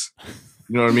games.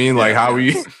 You know what I mean? Like how are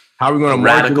we going to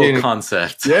market radical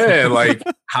concept? Yeah, like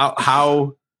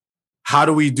how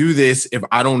do we do this if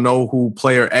I don't know who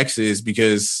player X is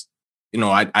because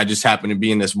I just happen to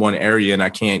be in this one area and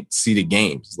I can't see the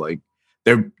games. Like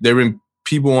there been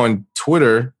people on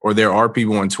Twitter, or there are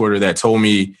people on Twitter that told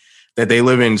me that they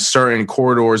live in certain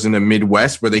corridors in the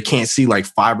Midwest where they can't see like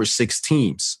 5 or 6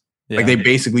 teams. Yeah. Like they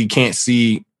basically can't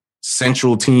see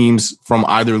central teams from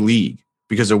either league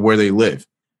because of where they live.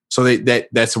 So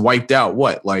that's wiped out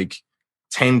what, like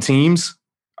 10 teams?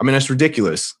 I mean, that's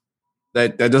ridiculous.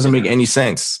 That doesn't make any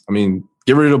sense. I mean,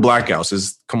 get rid of the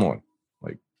blackouts. Come on.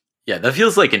 Yeah, that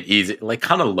feels like an easy, like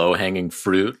kind of low-hanging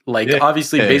fruit. Like,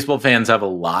 obviously, baseball fans have a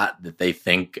lot that they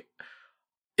think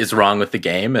is wrong with the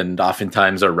game and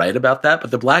oftentimes are right about that.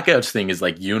 But the blackouts thing is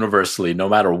like universally, no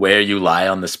matter where you lie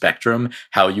on the spectrum,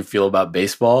 how you feel about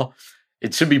baseball,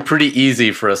 it should be pretty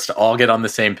easy for us to all get on the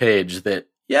same page that,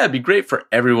 yeah, it'd be great for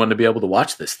everyone to be able to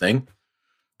watch this thing.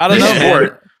 I don't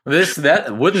know.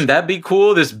 Wouldn't that be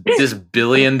cool? This $1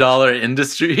 billion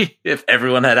industry, if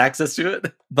everyone had access to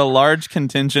it. The large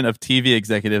contingent of TV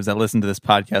executives that listen to this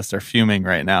podcast are fuming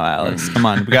right now, Alex. Come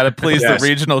on, we got to please the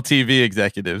regional TV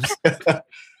executives.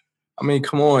 I mean,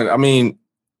 come on. I mean,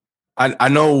 I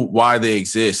know why they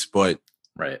exist, but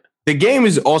right. The game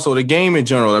in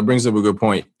general, that brings up a good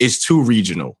point, is too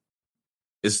regional.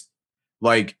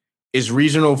 It's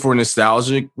regional for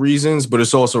nostalgic reasons, but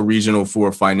it's also regional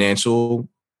for financial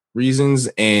reasons.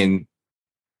 And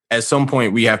at some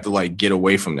point we have to like get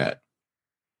away from that.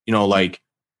 You know, like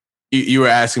you were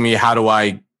asking me, how do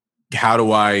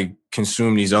I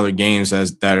consume these other games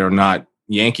that are not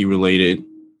Yankee related?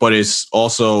 But it's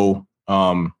also,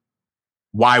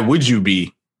 why would you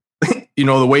be? You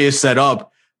know, the way it's set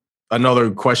up,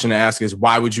 another question to ask is,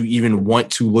 why would you even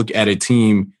want to look at a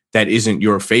team that isn't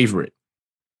your favorite?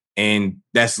 And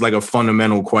that's like a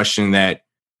fundamental question that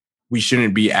we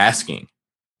shouldn't be asking.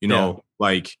 You know,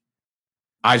 like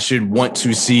I should want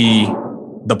to see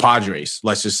the Padres,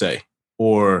 let's just say,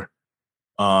 or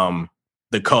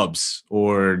the Cubs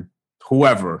or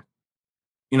whoever,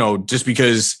 you know, just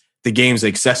because the game's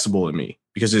accessible to me,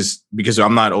 because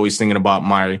I'm not always thinking about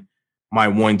my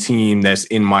one team that's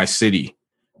in my city.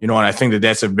 You know, and I think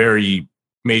that's a very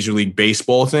Major League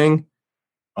Baseball thing.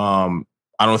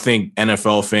 I don't think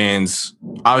NFL fans,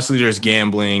 obviously there's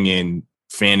gambling and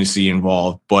fantasy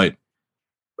involved, but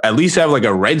at least have like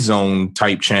a Red Zone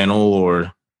type channel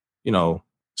or, you know,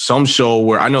 some show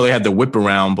where I know they have the whip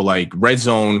around, but like Red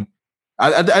Zone,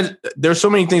 there's so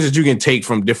many things that you can take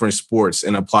from different sports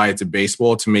and apply it to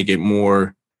baseball to make it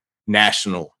more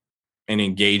national and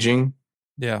engaging.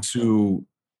 Yeah. To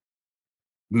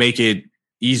make it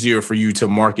easier for you to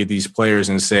market these players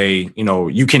and say, you know,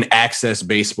 you can access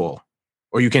baseball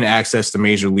or you can access the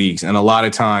major leagues. And a lot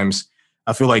of times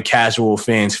I feel like casual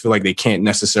fans feel like they can't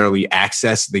necessarily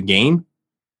access the game.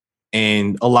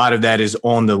 And a lot of that is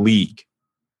on the league.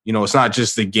 You know, it's not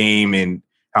just the game and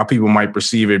how people might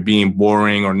perceive it being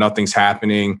boring or nothing's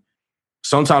happening.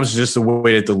 Sometimes it's just the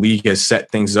way that the league has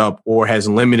set things up or has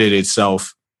limited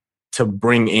itself to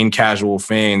bring in casual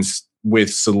fans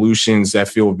with solutions that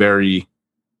feel very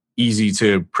easy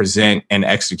to present and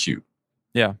execute.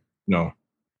 Yeah. No.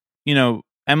 You know,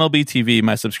 MLB TV,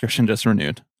 my subscription just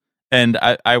renewed. And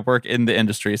I work in the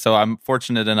industry, so I'm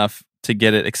fortunate enough to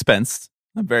get it expensed.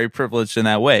 I'm very privileged in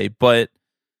that way. But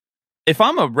if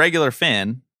I'm a regular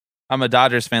fan, I'm a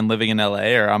Dodgers fan living in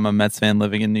LA, or I'm a Mets fan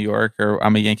living in New York, or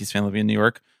I'm a Yankees fan living in New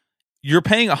York, you're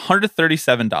paying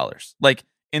 $137. Like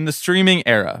in the streaming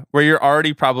era, where you're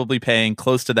already probably paying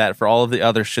close to that for all of the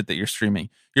other shit that you're streaming,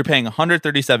 you're paying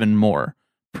 $137 more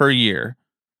per year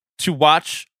to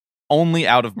watch only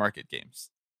out of market games.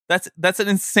 That's an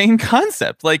insane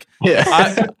concept. Like,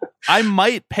 yeah. I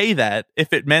might pay that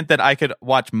if it meant that I could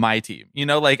watch my team. You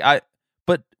know, like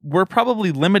but we're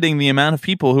probably limiting the amount of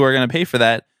people who are going to pay for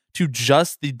that to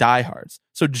just the diehards.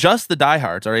 So just the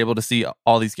diehards are able to see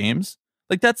all these games.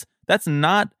 Like that's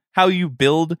not how you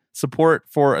build support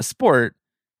for a sport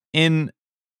in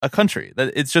a country.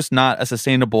 That it's just not a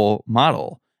sustainable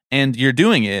model. And you're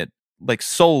doing it like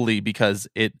solely because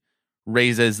it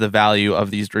raises the value of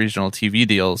these regional TV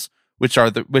deals, which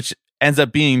ends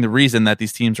up being the reason that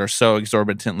these teams are so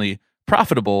exorbitantly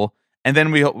profitable. And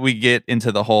then we get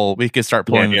into the whole, we could start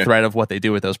pulling the thread of what they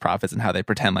do with those profits and how they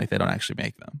pretend like they don't actually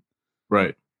make them.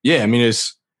 Right. Yeah. I mean,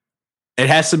 it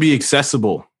has to be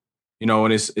accessible, you know,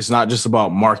 and it's not just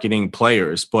about marketing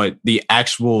players, but the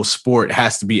actual sport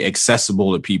has to be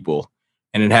accessible to people,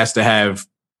 and it has to have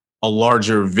a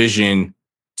larger vision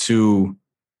to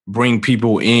bring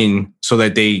people in so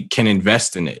that they can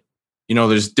invest in it. You know,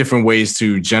 there's different ways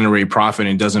to generate profit,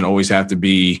 and it doesn't always have to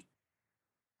be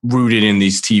rooted in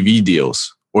these TV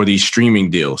deals or these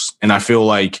streaming deals. And I feel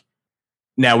like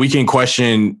now we can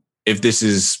question if this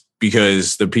is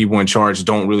because the people in charge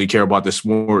don't really care about the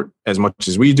sport as much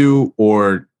as we do,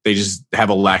 or they just have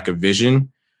a lack of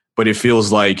vision. But it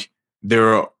feels like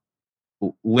there are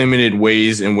limited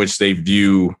ways in which they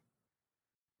view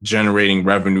generating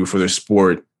revenue for the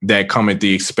sport that come at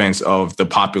the expense of the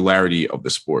popularity of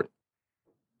the sport.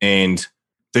 And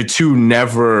the two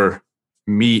never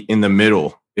meet in the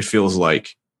middle, it feels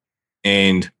like.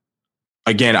 And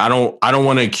again, I don't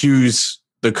want to accuse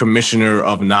the commissioner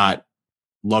of not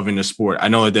loving the sport. I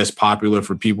know that that's popular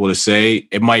for people to say.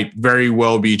 It might very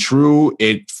well be true.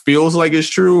 It feels like it's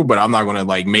true, but I'm not going to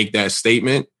like make that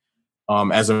statement.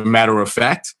 as a matter of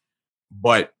fact.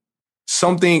 But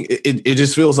something, it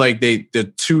just feels like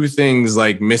the two things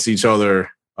like miss each other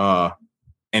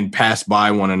and pass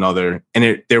by one another.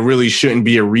 And there really shouldn't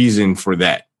be a reason for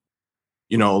that.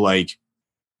 You know, like,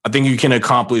 I think you can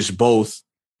accomplish both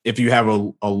if you have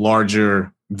a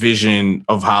larger vision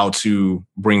of how to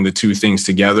bring the two things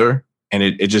together. And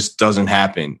it just doesn't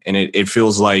happen. And it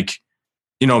feels like,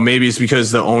 you know, maybe it's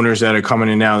because the owners that are coming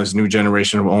in now, this new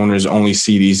generation of owners, only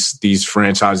see these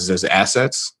franchises as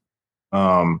assets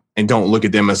and don't look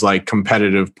at them as like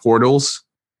competitive portals,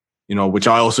 you know, which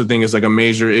I also think is like a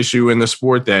major issue in the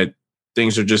sport, that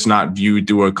things are just not viewed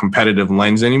through a competitive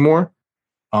lens anymore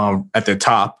at the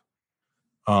top.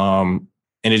 And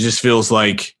it just feels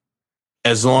like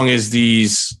as long as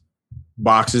these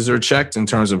boxes are checked in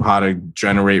terms of how to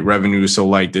generate revenue, so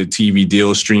like the TV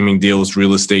deals, streaming deals,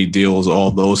 real estate deals, all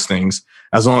those things,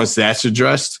 as long as that's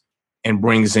addressed and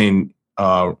brings in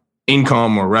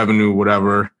income or revenue,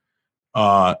 whatever,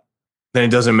 then it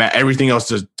doesn't matter. Everything else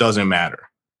just doesn't matter.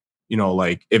 You know,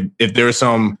 like if there's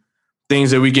some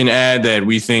things that we can add that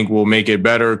we think will make it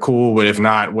better, cool. But if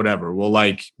not, whatever. We'll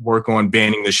like work on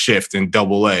banning the shift in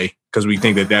AA because we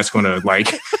think that that's going to like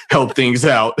help things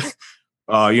out.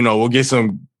 You know, we'll get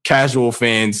some casual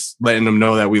fans letting them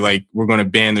know that we're going to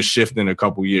ban the shift in a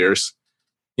couple years.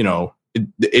 You know,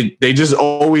 there's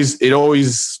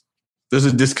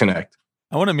a disconnect.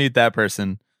 I want to meet that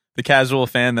person, the casual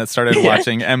fan that started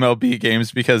watching MLB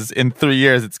games because in 3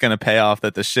 years it's going to pay off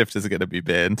that the shift is going to be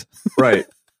banned. Right.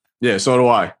 Yeah. So do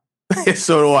I.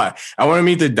 So do I. I want to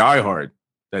meet the diehard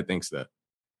that thinks that.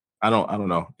 I don't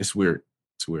know. It's weird.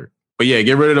 It's weird. But yeah,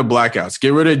 get rid of the blackouts.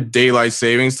 Get rid of daylight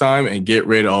savings time and get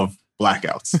rid of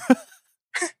blackouts.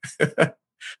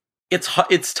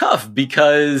 It's tough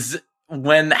because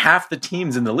when half the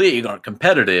teams in the league aren't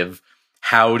competitive,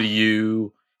 how do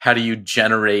you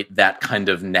generate that kind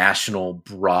of national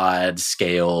broad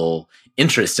scale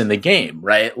interest in the game,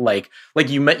 right? Like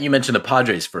you mentioned the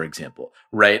Padres, for example,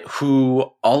 right?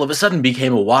 Who all of a sudden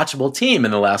became a watchable team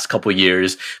in the last couple of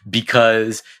years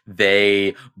because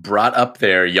they brought up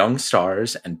their young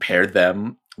stars and paired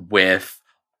them with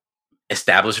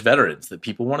established veterans that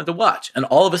people wanted to watch. And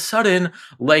all of a sudden,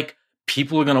 like,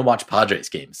 people are going to watch Padres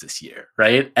games this year,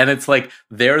 right? And it's like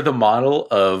they're the model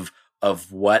of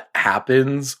what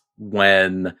happens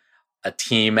when a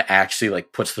team actually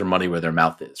like puts their money where their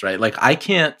mouth is, right? Like, I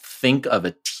can't think of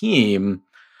a team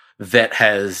that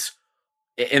has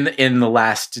in the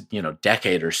last,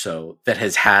 decade or so that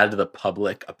has had the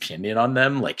public opinion on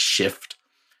them like shift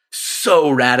so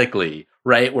radically,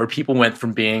 right? Where people went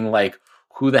from being like,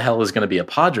 who the hell is going to be a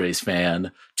Padres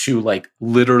fan to like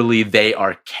literally they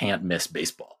are can't miss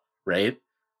baseball, right?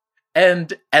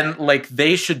 And like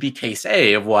they should be case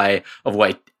A of why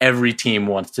every team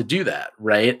wants to do that,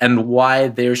 right? And why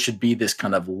there should be this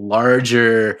kind of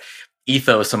larger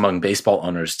ethos among baseball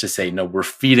owners to say, no, we're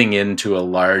feeding into a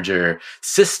larger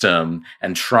system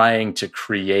and trying to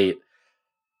create.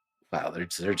 Wow, they're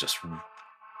just.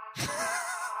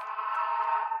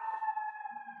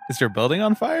 Is your building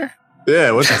on fire?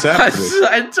 Yeah, what's happening?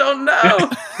 I don't know.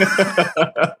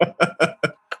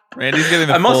 Randy's getting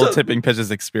the full tipping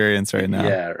pitches experience right now.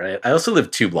 Yeah, right. I also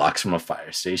live 2 blocks from a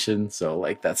fire station, so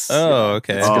like that's. Oh,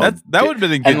 okay. That would have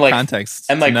been a good context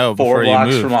and like to know 4 before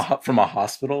blocks you moved. from a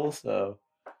hospital. So.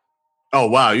 Oh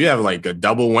wow, you have like a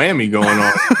double whammy going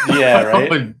on. Yeah,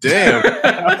 right. Oh,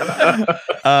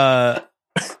 damn.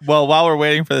 Well, while we're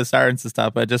waiting for the sirens to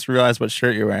stop, I just realized what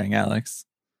shirt you're wearing, Alex.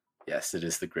 Yes, it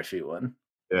is the Griffey one.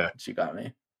 Yeah, she got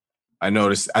me. I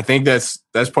noticed. I think that's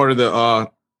part of the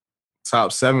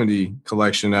top 70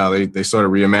 collection now. They started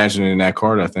reimagining that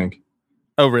card, I think.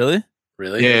 Oh, really?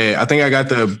 Really? Yeah, I think I got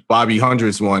the Bobby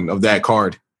Hundreds one of that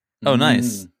card. Oh,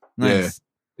 nice. Nice.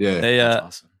 Yeah. That's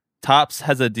awesome. Topps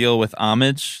has a deal with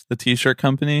Homage, the t-shirt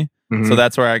company. Mm-hmm. So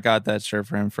that's where I got that shirt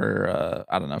for him for,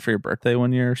 I don't know, for your birthday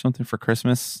one year or something, for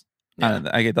Christmas. Yeah.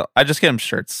 I just get him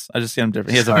shirts. I just get him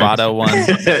different. He has a Votto one.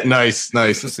 Nice.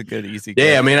 It's just a good, easy.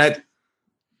 Yeah, I mean, I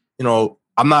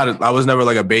was never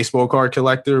like a baseball card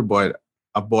collector, but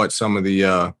I bought some of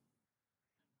the,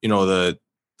 the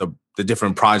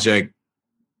different project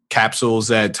capsules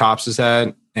that Topps has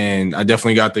had. And I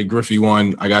definitely got the Griffey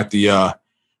one. I got the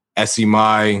S.E.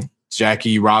 Mai,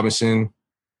 Jackie Robinson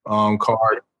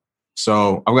card.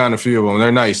 So I've gotten a few of them.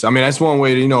 They're nice. I mean, that's one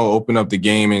way to, open up the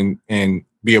game and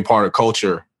be a part of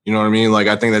culture. You know what I mean? Like,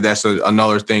 I think that's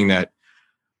another thing that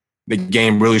the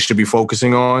game really should be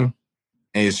focusing on.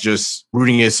 And it's just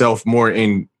rooting itself more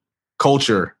in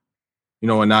culture,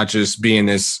 and not just having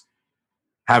this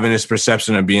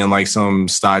perception of being like some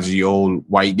stodgy old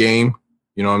white game.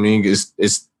 You know what I mean? It's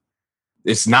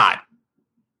not.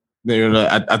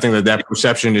 I think that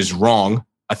perception is wrong.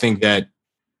 I think that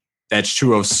that's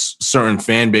true of certain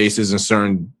fan bases and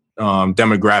certain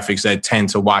demographics that tend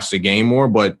to watch the game more,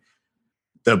 but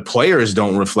the players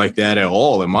don't reflect that at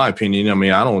all, in my opinion. I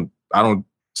mean, I don't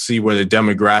see where the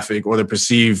demographic or the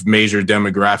perceived major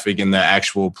demographic and the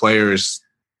actual players,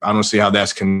 I don't see how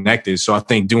that's connected. So I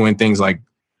think doing things like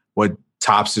what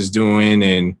Topps is doing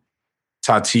and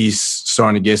Tatis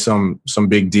starting to get some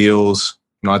big deals,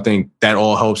 I think that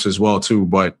all helps as well too.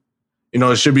 But,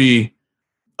 it should be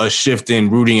a shift in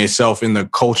rooting itself in the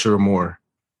culture more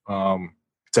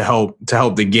to help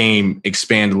the game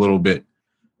expand a little bit.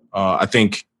 I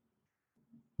think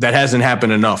that hasn't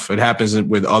happened enough. It happens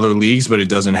with other leagues, but it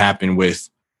doesn't happen with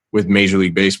Major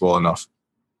League Baseball enough.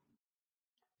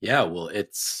 Yeah, well,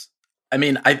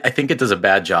 I think it does a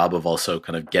bad job of also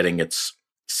kind of getting its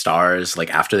stars, like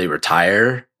after they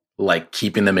retire, like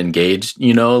keeping them engaged,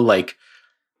 like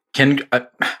Ken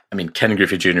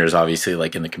Griffey Jr. is obviously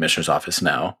like in the commissioner's office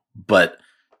now, but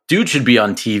dude should be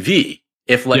on TV.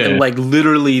 If like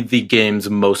literally the game's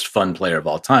most fun player of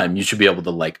all time, you should be able to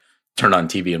like turn on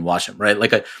TV and watch him, right?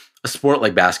 Like a sport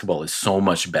like basketball is so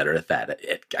much better at that.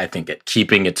 I think at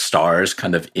keeping its stars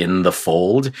kind of in the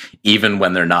fold, even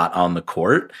when they're not on the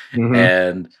court. Mm-hmm.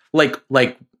 And like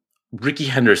Ricky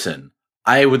Henderson,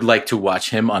 I would like to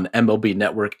watch him on MLB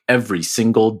Network every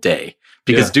single day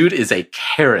because dude is a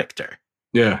character.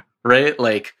 Yeah. Right?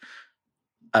 Like,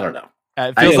 I don't know.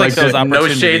 It feels like those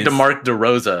opportunities. No shade to Mark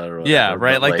DeRosa. Or whatever, yeah,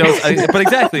 right. Like those, but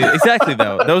exactly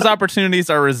though. Those opportunities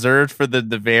are reserved for the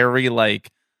very like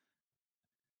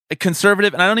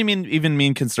conservative, and I don't even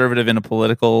mean conservative in a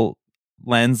political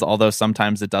lens, although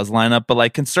sometimes it does line up. But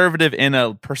like conservative in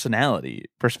a personality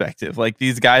perspective, like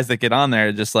these guys that get on there,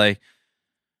 are just like,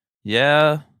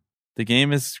 yeah, the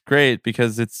game is great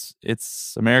because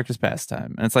it's America's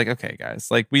pastime, and it's like, okay, guys,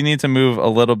 like we need to move a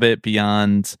little bit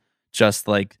beyond just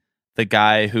like the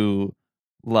guy who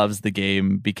loves the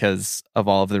game because of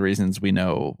all of the reasons we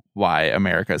know why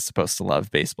America is supposed to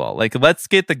love baseball. Like, let's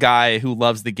get the guy who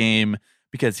loves the game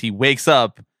because he wakes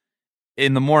up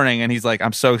in the morning and he's like,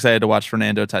 I'm so excited to watch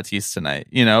Fernando Tatis tonight.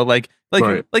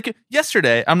 Like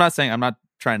yesterday, I'm not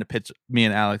trying to pitch me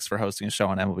and Alex for hosting a show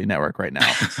on MLB Network right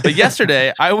now. But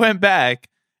yesterday I went back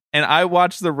and I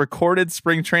watched the recorded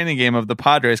spring training game of the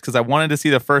Padres because I wanted to see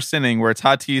the first inning where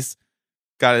Tatis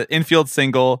got an infield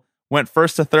single, went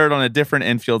first to third on a different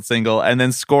infield single, and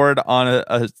then scored on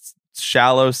a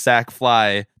shallow sac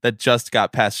fly that just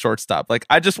got past shortstop. Like,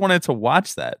 I just wanted to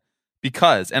watch that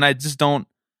and I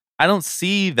don't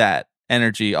see that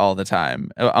energy all the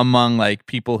time among like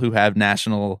people who have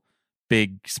national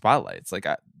big spotlights. Like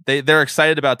they're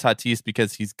excited about Tatis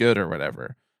because he's good or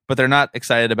whatever, but they're not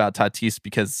excited about Tatis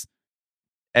because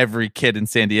every kid in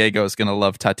San Diego is going to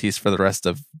love Tatis for the rest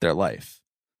of their life.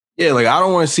 Yeah, like I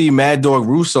don't want to see Mad Dog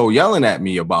Russo yelling at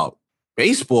me about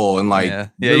baseball and like. Yeah,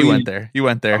 really, you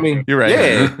went there. I mean, you're right.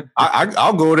 Yeah,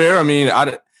 I'll go there. I mean,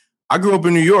 I grew up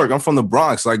in New York. I'm from the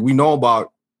Bronx. Like we know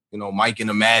about Mike and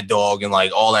the Mad Dog and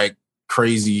like all that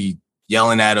crazy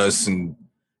yelling at us and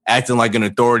acting like an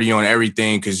authority on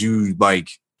everything because you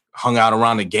like hung out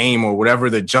around the game or whatever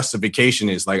the justification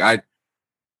is. Like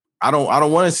I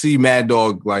don't want to see Mad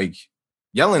Dog like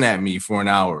yelling at me for an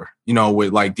hour.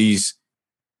 With like these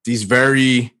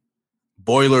very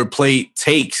boilerplate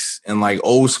takes and like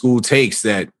old school takes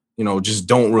that, just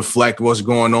don't reflect what's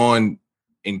going on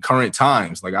in current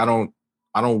times. Like, I don't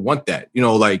want that,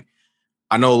 like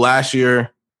I know last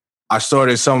year I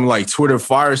started some like Twitter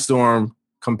firestorm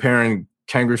comparing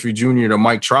Ken Griffey Jr. to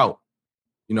Mike Trout,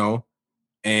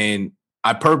 and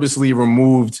I purposely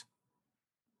removed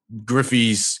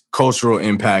Griffey's cultural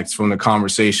impacts from the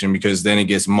conversation because then it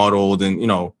gets muddled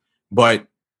and, but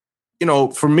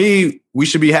for me, we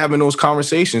should be having those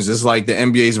conversations. It's like the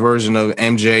NBA's version of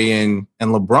MJ and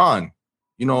LeBron.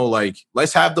 Like,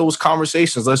 let's have those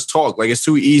conversations. Let's talk. Like, it's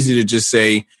too easy to just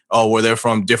say, oh, well, they're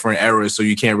from different eras, so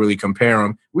you can't really compare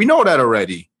them. We know that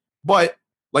already. But,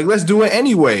 like, let's do it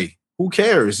anyway. Who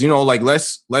cares? Like,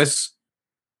 let's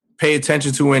pay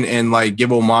attention to and like,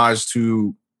 give homage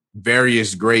to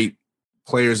various great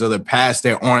players of the past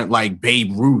that aren't like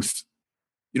Babe Ruth.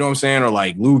 You know what I'm saying? Or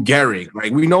like Lou Gehrig.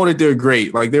 Like, we know that they're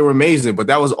great. Like, they were amazing, but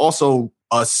that was also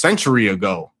a century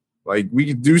ago. Like, we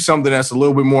could do something that's a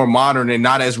little bit more modern and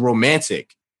not as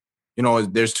romantic.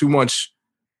 There's too much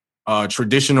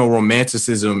traditional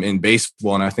romanticism in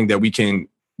baseball, and I think that we can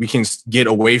get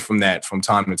away from that from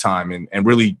time to time and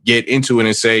really get into it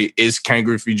and say, is Ken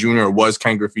Griffey Jr. or was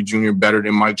Ken Griffey Jr. better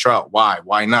than Mike Trout? Why?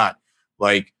 Why not?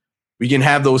 Like, we can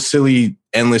have those silly,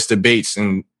 endless debates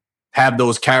and have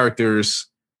those characters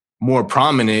more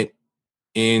prominent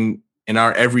in in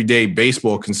our everyday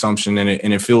baseball consumption, and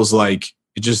it feels like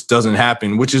it just doesn't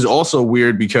happen, which is also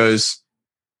weird because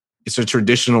it's a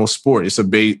traditional sport. It's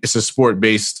a sport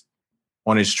based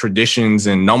on its traditions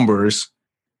and numbers.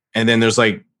 And then there's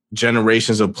like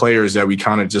generations of players that we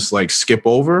kind of just like skip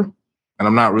over. And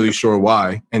I'm not really sure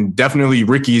why. And definitely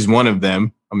Ricky's one of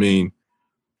them. I mean,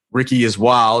 Ricky is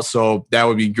wild. So that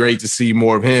would be great to see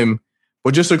more of him.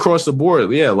 But just across the board,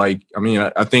 yeah, like, I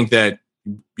mean, I think that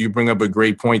you bring up a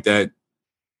great point that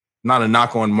not a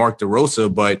knock on Mark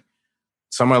DeRosa, but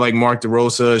somebody like Mark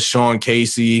DeRosa, Sean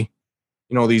Casey,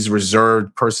 you know, these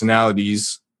reserved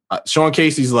personalities. Sean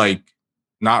Casey's like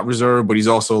not reserved, but he's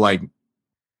also like,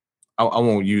 I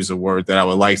won't use a word that I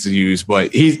would like to use,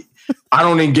 but I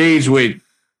don't engage with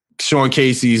Sean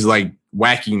Casey's like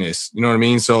wackiness. You know what I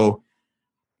mean? So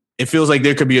it feels like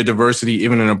there could be a diversity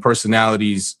even in the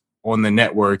personalities on the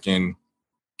network and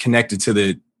connected to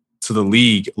the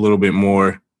league a little bit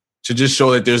more to just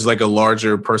show that there's like a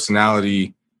larger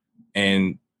personality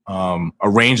and a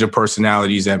range of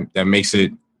personalities that makes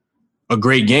it a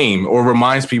great game or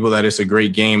reminds people that it's a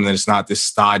great game, that it's not this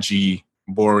stodgy,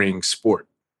 boring sport.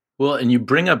 Well, and you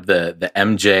bring up the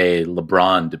MJ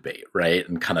LeBron debate, right?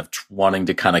 And kind of wanting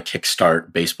to kind of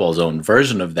kickstart baseball's own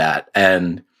version of that.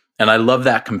 And I love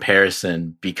that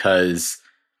comparison because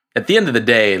at the end of the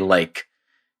day, like,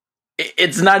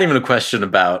 it's not even a question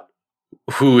about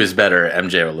who is better,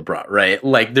 MJ or LeBron, right?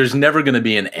 Like, there's never going to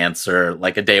be an answer,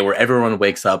 like a day where everyone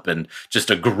wakes up and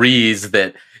just agrees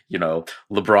that, you know,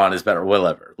 LeBron is better,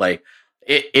 whatever. Like,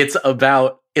 it's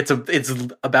about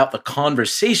the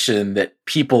conversation that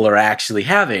people are actually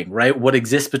having, right? What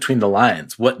exists between the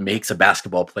lines? What makes a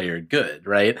basketball player good,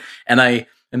 right? And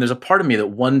there's a part of me that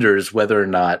wonders whether or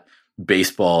not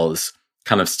baseball's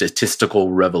kind of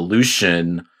statistical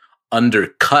revolution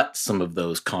undercut some of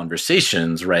those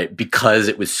conversations, right? Because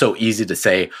it was so easy to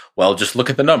say, well, just look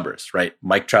at the numbers, right?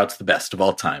 Mike Trout's the best of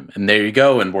all time. And there you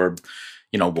go. And we'll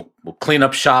clean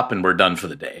up shop and we're done for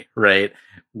the day, right?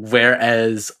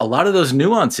 Whereas a lot of those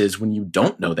nuances, when you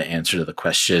don't know the answer to the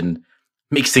question,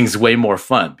 makes things way more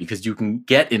fun because you can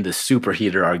get into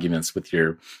superheater arguments with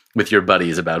your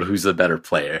buddies about who's the better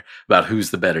player, about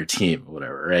who's the better team,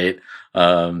 whatever, right?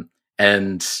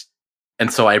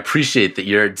 And so I appreciate that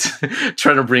you're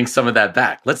trying to bring some of that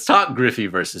back. Let's talk Griffey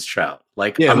versus Trout.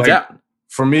 I'm down.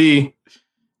 For me,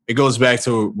 it goes back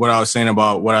to what I was saying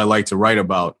about what I like to write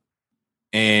about.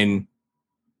 And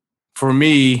for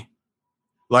me,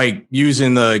 like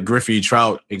using the Griffey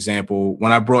Trout example,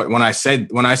 when I said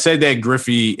that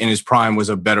Griffey in his prime was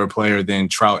a better player than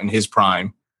Trout in his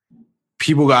prime,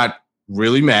 people got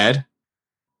really mad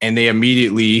and they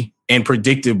immediately and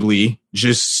predictably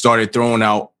just started throwing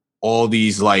out all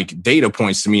these like data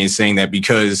points to me and saying that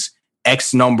because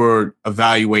X number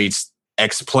evaluates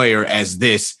X player as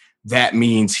this, that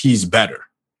means he's better.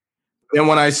 Then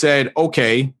when I said,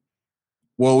 okay,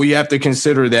 well, we have to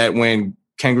consider that when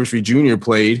Ken Griffey Jr.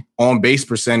 played, on-base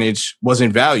percentage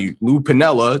wasn't valued. Lou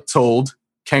Piniella told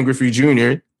Ken Griffey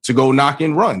Jr. to go knock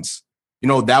in runs. You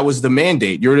know, that was the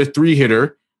mandate. You're the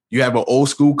 3-hitter. You have an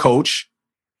old-school coach.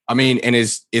 I mean, and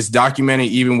it's documented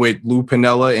even with Lou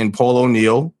Piniella and Paul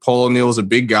O'Neill. Paul O'Neill is a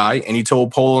big guy, and he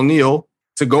told Paul O'Neill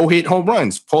to go hit home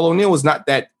runs. Paul O'Neill was not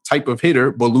that type of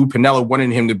hitter, but Lou Piniella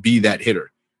wanted him to be that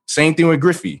hitter. Same thing with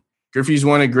Griffey. Griffey's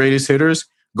one of the greatest hitters.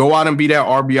 Go out and be that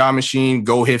RBI machine.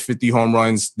 Go hit 50 home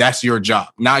runs. That's your job.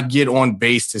 Not get on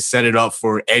base to set it up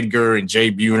for Edgar and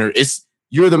Jay Buhner.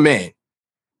 You're the man.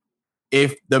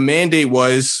 If the mandate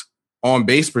was on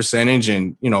base percentage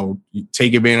and, you know, you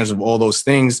take advantage of all those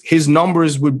things, his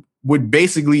numbers would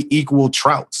basically equal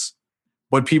Trout's.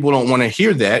 But people don't want to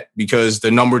hear that because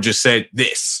the number just said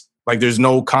this. Like, there's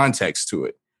no context to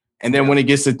it. And then when it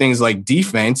gets to things like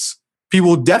defense,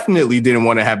 people definitely didn't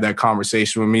want to have that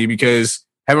conversation with me because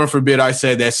heaven forbid I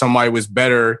said that somebody was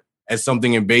better at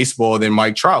something in baseball than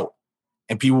Mike Trout.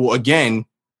 And people, again,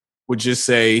 would just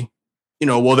say, you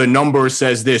know, well, the number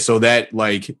says this, so that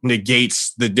like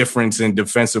negates the difference in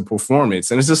defensive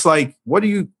performance. And it's just like, what?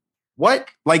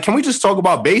 Like, can we just talk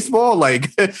about baseball?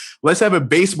 Like, let's have a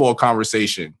baseball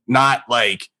conversation, not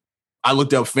like I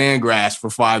looked up Fangraphs for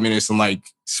 5 minutes and like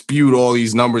spewed all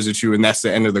these numbers at you. And that's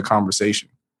the end of the conversation.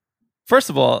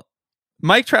 First of all,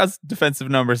 Mike Trout's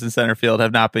defensive numbers in center field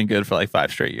have not been good for like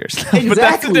 5 straight years. Exactly. But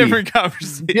that's a different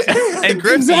conversation. Yeah, and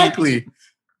Griffey, exactly.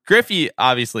 Griffey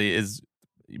obviously is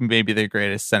maybe the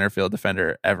greatest center field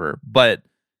defender ever,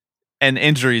 and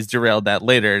injuries derailed that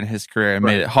later in his career and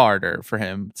made it harder for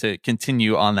him to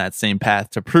continue on that same path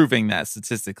to proving that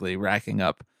statistically, racking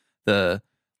up the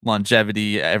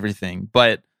longevity, everything.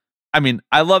 But I mean,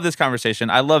 I love this conversation.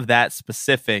 I love that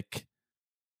specific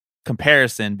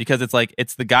comparison because it's like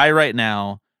it's the guy right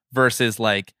now versus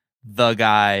like the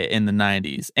guy in the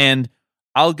 90s. And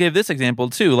I'll give this example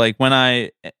too, like when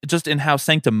I just in how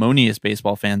sanctimonious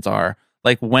baseball fans are,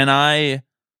 like when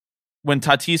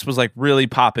Tatis was like really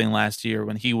popping last year,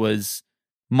 when he was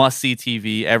must see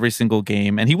TV every single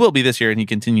game, and he will be this year and he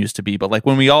continues to be, but like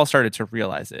when we all started to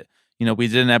realize it, you know, we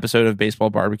did an episode of Baseball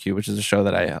Barbecue, which is a show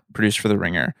that I produced for The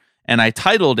Ringer, and I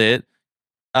titled it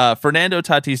Fernando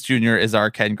Tatis Jr. is our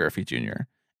Ken Griffey Jr.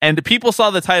 And people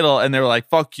saw the title and they were like,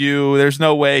 fuck you, there's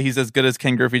no way he's as good as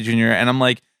Ken Griffey Jr. And I'm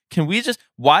like,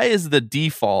 why is the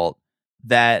default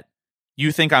that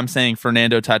you think I'm saying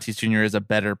Fernando Tatis Jr. is a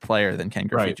better player than Ken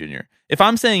Griffey Jr.? If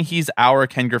I'm saying he's our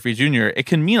Ken Griffey Jr., it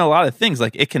can mean a lot of things.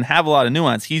 Like it can have a lot of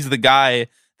nuance. He's the guy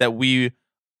that we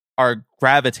are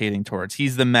gravitating towards.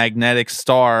 He's the magnetic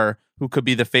star who could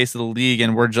be the face of the league,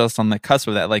 and we're just on the cusp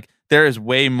of that. Like there is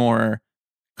way more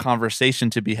conversation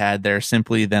to be had there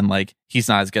simply than like he's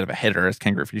not as good of a hitter as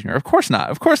Ken Griffey Jr. Of course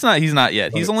not. He's not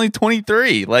yet. He's only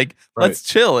 23. Like let's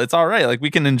chill. It's all right. Like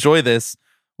we can enjoy this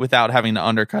without having to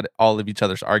undercut all of each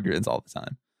other's arguments all the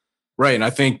time. Right. And I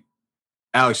think,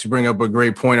 Alex, you bring up a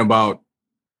great point about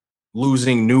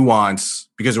losing nuance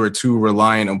because we're too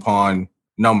reliant upon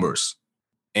numbers.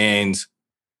 And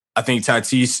I think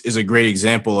Tatis is a great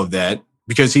example of that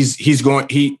because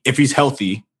if he's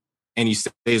healthy and he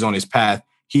stays on his path,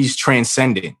 he's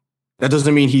transcendent. That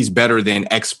doesn't mean he's better than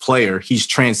X player. He's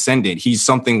transcendent. He's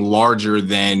something larger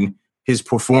than his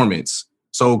performance.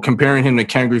 So comparing him to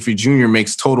Ken Griffey Jr.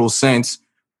 makes total sense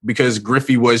because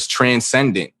Griffey was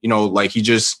transcendent. You know, like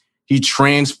he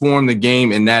transformed the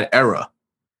game in that era.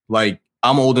 Like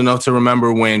I'm old enough to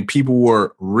remember when people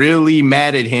were really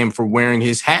mad at him for wearing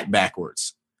his hat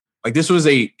backwards. Like this was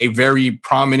a very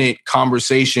prominent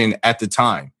conversation at the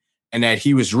time, and that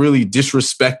he was really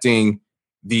disrespecting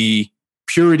the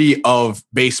purity of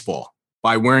baseball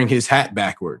by wearing his hat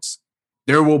backwards.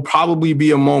 There will probably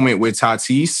be a moment with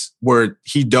Tatis where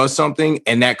he does something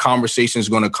and that conversation is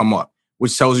going to come up,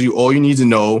 which tells you all you need to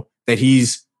know that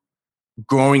he's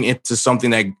growing into something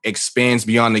that expands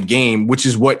beyond the game, which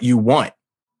is what you want.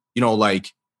 You know,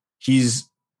 like he's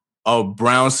a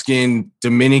brown-skinned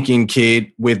Dominican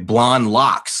kid with blonde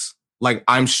locks. Like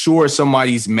I'm sure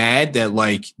somebody's mad that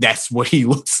like that's what he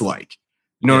looks like.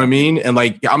 You know what I mean? And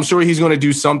like, I'm sure he's going to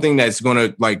do something that's going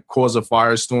to like cause a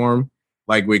firestorm,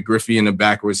 like with Griffey in the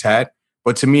back of his hat.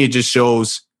 But to me, it just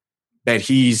shows that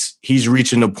he's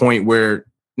reaching the point where,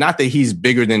 not that he's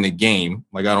bigger than the game.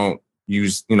 Like I don't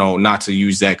use, not to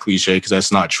use that cliche because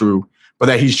that's not true, but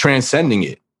that he's transcending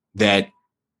it, that,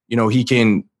 he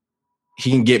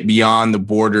can get beyond the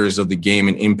borders of the game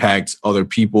and impact other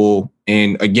people.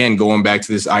 And again, going back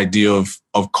to this idea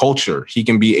of culture, he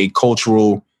can be a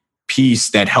cultural piece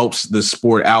that helps the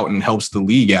sport out and helps the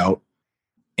league out.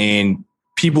 And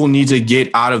people need to get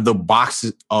out of the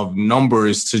box of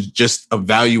numbers to just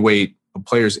evaluate a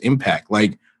player's impact.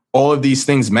 Like all of these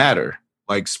things matter.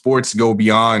 Like sports go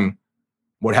beyond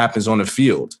what happens on the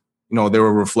field. They're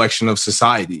a reflection of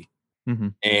society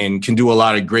and can do a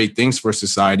lot of great things for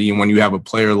society. And when you have a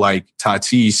player like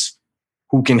Tatis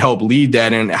who can help lead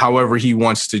that and however he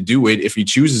wants to do it, if he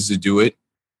chooses to do it,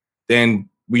 then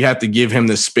we have to give him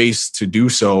the space to do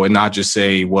so and not just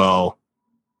say, well,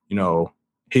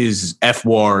 his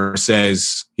FWAR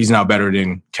says he's not better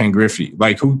than Ken Griffey.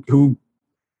 Like who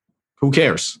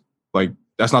cares? Like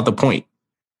that's not the point.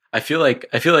 I feel like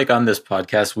on this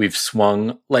podcast we've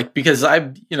swung because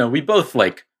we both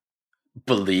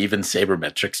believe in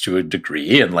sabermetrics to a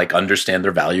degree and understand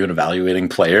their value in evaluating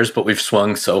players, but we've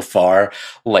swung so far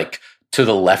to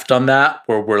the left on that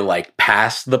where we're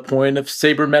past the point of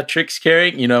sabermetrics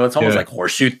caring. It's almost like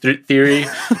horseshoe theory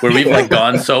where we've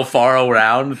gone so far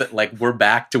around that we're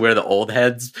back to where the old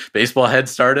baseball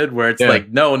heads started, where it's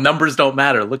no, numbers don't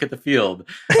matter. Look at the field.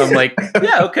 I'm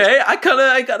yeah, okay. I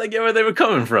gotta get where they were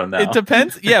coming from now. It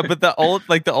depends. Yeah, but the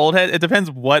old head, it depends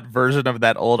what version of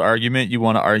that old argument you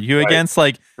want to argue against.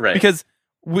 Because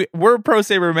we're pro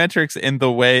sabermetrics in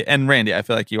the way, and Randy, I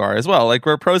feel like you are as well.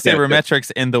 We're pro sabermetrics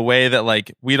in the way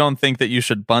that we don't think that you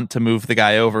should bunt to move the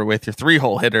guy over with your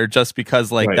 3-hole hitter just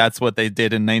because that's what they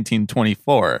did in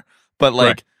 1924.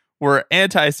 But we're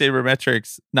anti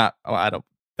sabermetrics.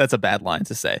 That's a bad line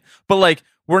to say. But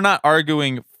we're not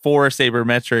arguing for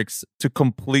sabermetrics to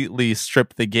completely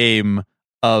strip the game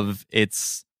of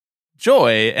its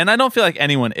joy, and I don't feel like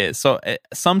anyone is. So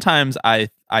sometimes I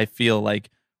feel like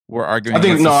we're arguing I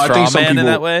think some people, in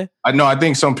that way. I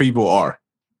think some people are.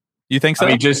 You think so?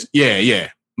 I mean, yeah.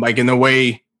 In the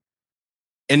way,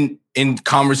 in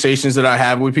conversations that I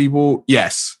have with people,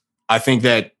 yes. I think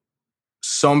that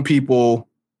some people,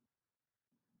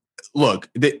 look,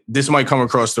 this might come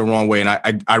across the wrong way,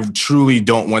 and I truly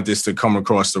don't want this to come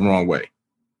across the wrong way.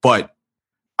 But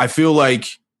I feel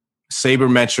like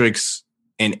sabermetrics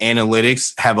and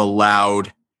analytics have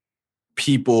allowed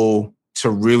people to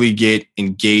really get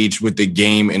engaged with the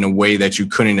game in a way that you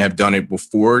couldn't have done it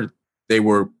before they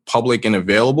were public and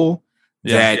available.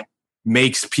 Yeah. That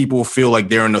makes people feel like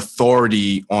they're an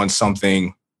authority on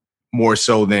something more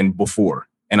so than before.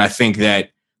 And I think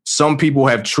that some people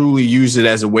have truly used it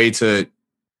as a way to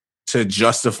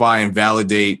justify and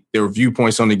validate their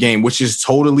viewpoints on the game, which is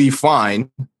totally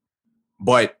fine.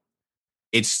 But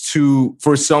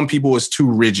for some people, it's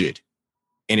too rigid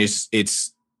and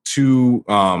it's too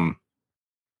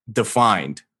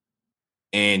defined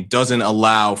and doesn't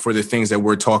allow for the things that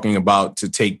we're talking about to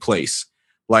take place.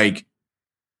 Like,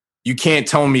 you can't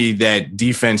tell me that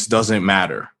defense doesn't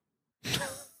matter.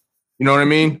 You know what I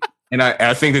mean? And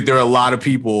I think that there are a lot of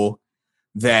people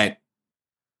that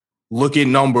look at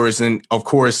numbers, and of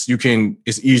course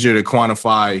it's easier to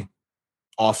quantify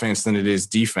offense than it is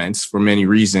defense for many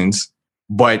reasons.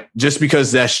 But just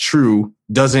because that's true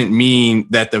doesn't mean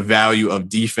that the value of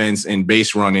defense and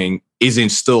base running isn't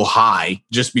still high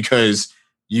just because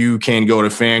you can go to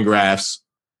Fangraphs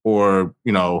or,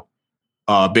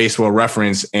 Baseball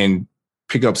Reference and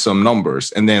pick up some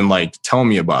numbers and then tell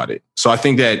me about it. So I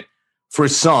think that for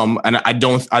some, and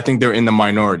I think they're in the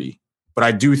minority, but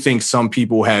I do think some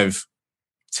people have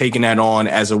taken that on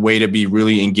as a way to be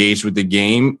really engaged with the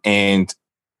game and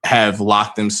have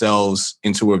locked themselves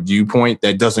into a viewpoint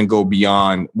that doesn't go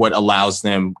beyond what allows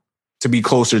them to be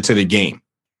closer to the game.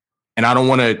 And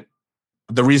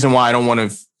the reason why I don't want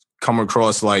to come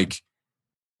across like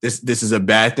this is a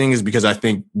bad thing is because I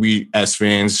think we as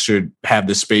fans should have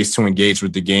the space to engage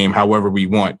with the game however we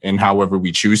want and however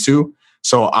we choose to.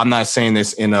 So I'm not saying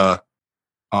this in a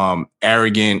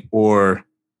arrogant or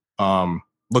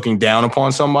looking down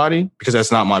upon somebody, because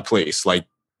that's not my place. Like,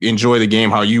 enjoy the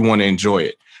game how you want to enjoy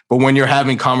it. But when you're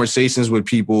having conversations with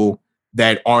people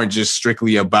that aren't just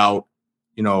strictly about,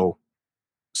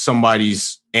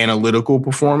 somebody's analytical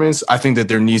performance, I think that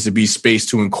there needs to be space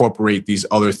to incorporate these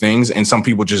other things. And some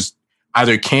people just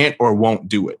either can't or won't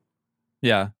do it.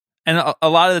 Yeah. And a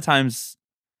lot of the times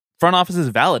front offices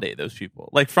validate those people.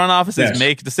 Like, front offices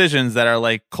make decisions that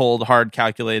are cold, hard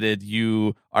calculated.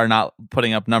 You are not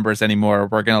putting up numbers anymore.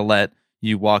 We're going to let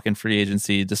you walk in free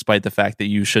agency despite the fact that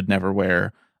you should never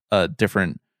wear a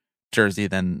different jersey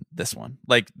than this one.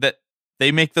 That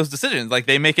they make those decisions.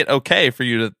 They make it okay for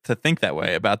you to think that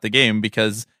way about the game,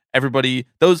 because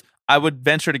I would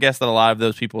venture to guess that a lot of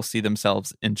those people see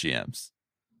themselves in GMs.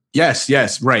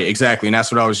 Yes, right, exactly. And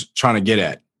that's what I was trying to get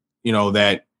at.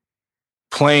 That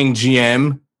playing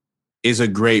GM is a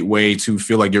great way to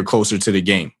feel like you're closer to the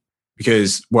game,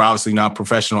 because we're obviously not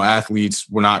professional athletes.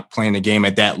 We're not playing the game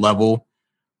at that level,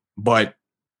 but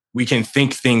we can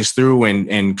think things through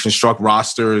and construct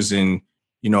rosters and,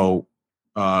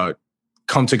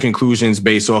 come to conclusions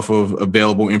based off of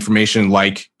available information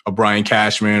like a Brian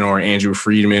Cashman or Andrew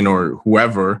Friedman or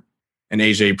whoever, and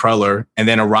AJ Preller, and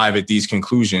then arrive at these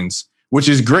conclusions, which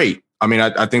is great. I mean,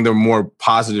 I think there are more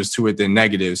positives to it than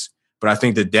negatives, but I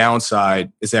think the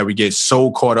downside is that we get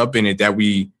so caught up in it that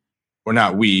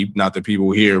not the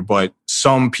people here, but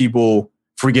some people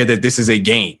forget that this is a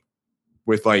game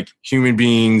with human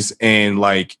beings and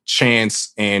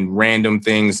chance and random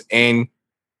things. And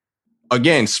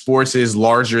again, sports is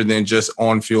larger than just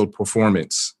on-field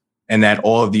performance, and that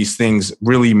all of these things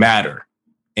really matter.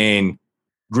 And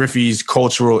Griffey's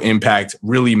cultural impact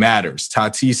really matters.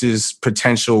 Tatis's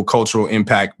potential cultural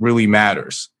impact really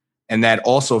matters. And that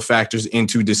also factors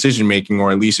into decision-making, or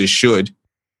at least it should.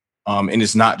 And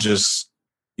it's not just,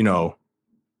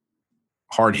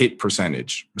 hard hit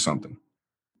percentage or something.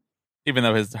 Even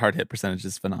though his hard hit percentage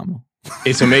is phenomenal.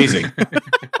 It's amazing.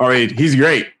 I mean, he's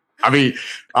great. I mean,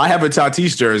 I have a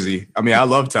Tatis jersey. I mean, I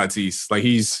love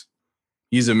Tatis.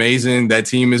 He's amazing. That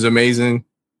team is amazing.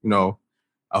 I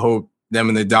hope them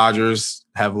and the Dodgers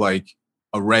have a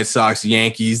Red Sox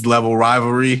Yankees level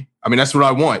rivalry. I mean, that's what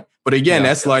I want. But again,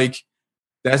 that's nothing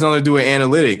to do with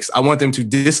analytics. I want them to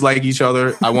dislike each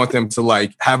other. I want them to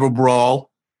have a brawl.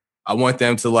 I want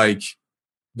them to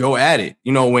go at it.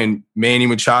 When Manny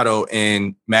Machado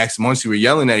and Max Muncy were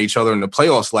yelling at each other in the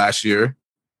playoffs last year,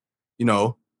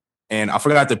 and I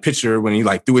forgot the picture when he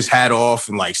threw his hat off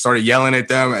and started yelling at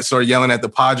them. I started yelling at the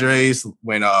Padres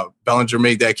when Bellinger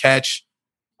made that catch.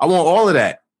 I want all of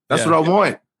that. That's what I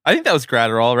want. I think that was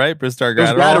Gratterall, right? Bristol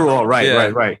Gratterall.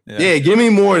 Gratterall, right. Yeah, give me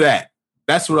more of that.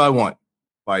 That's what I want.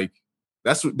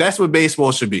 That's what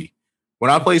baseball should be.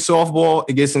 When I play softball,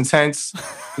 it gets intense.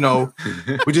 We're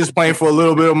just playing for a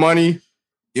little bit of money,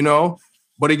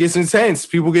 but it gets intense.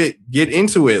 People get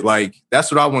into it. Like,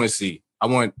 that's what I want to see. I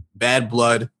want bad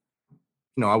blood.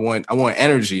 You know, I want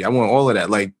energy. I want all of that.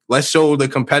 Like, let's show the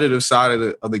competitive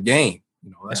side of the game. You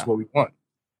know, that's what we want.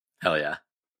 Hell yeah.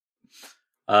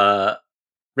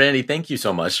 Randy, thank you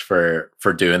so much for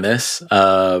doing this. We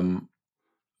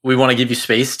want to give you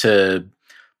space to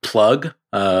plug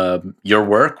your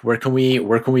work. Where can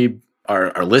we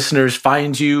our listeners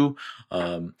find you?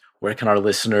 Where can our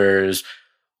listeners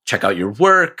check out your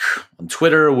work on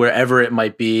Twitter, wherever it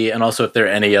might be? And also, if there are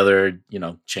any other,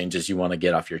 changes you want to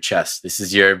get off your chest, this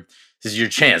is your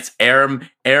chance. Air 'em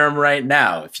right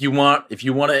now. If you want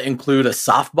to include a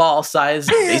softball sized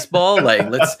baseball, like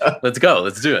let's go.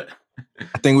 Let's do it.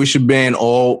 I think we should ban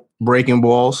all breaking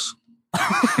balls.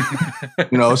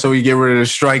 So we get rid of the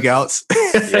strikeouts.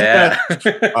 Yeah.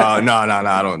 No,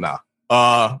 I don't know.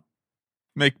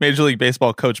 Make Major League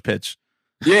Baseball coach pitch.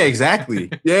 Yeah, exactly.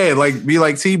 Yeah, like be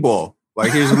like T-ball.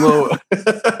 Like here's a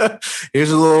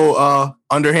little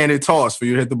underhanded toss for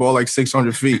you to hit the ball like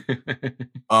 600 feet.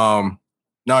 No,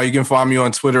 you can find me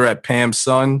on Twitter at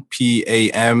PamSon,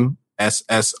 PAMSSON.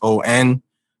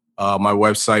 My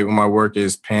website with my work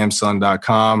is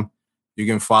pamson.com. You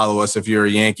can follow us if you're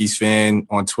a Yankees fan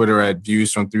on Twitter at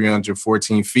Views from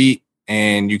 314 Feet.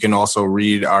 And you can also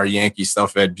read our Yankee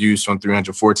stuff at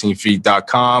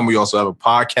viewsfrom314feet.com. We also have a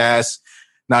podcast,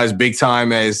 not as big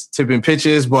time as Tipping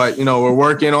Pitches, but, we're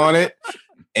working on it.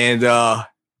 And, that's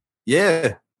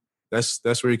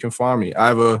where you can find me.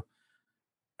 At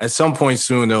some point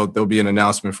soon, there'll be an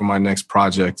announcement for my next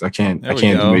project. I can't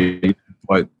do it,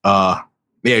 but,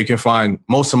 you can find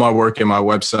most of my work in my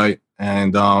website.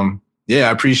 And, I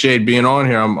appreciate being on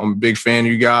here. I'm a big fan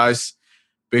of you guys,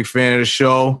 big fan of the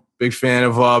show, big fan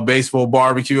of Baseball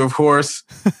Barbecue, of course.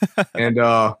 And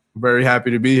very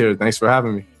happy to be here. Thanks for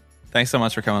having me. Thanks so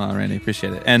much for coming on, Randy.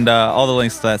 Appreciate it. And all the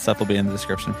links to that stuff will be in the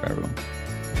description for everyone.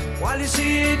 While you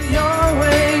see it your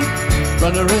way,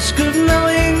 run the risk of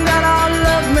knowing that our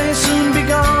love may soon be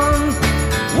gone.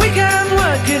 We can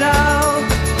work it out.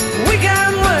 We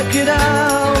can work it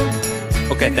out.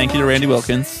 Okay, thank you to Randy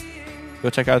Wilkins. Go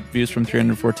check out Views from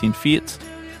 314 Feet.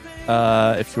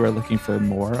 If you are looking for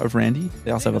more of Randy,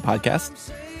 they also have a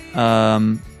podcast.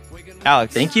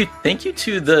 Alex, thank you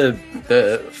to the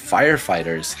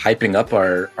firefighters hyping up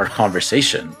our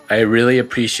conversation. I really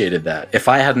appreciated that. If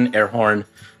I had an air horn,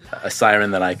 a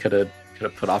siren that I could have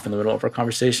put off in the middle of our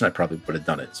conversation, I probably would have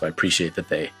done it. So I appreciate that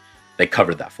they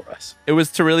covered that for us. It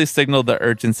was to really signal the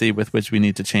urgency with which we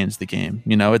need to change the game.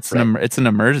 It's an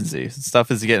emergency.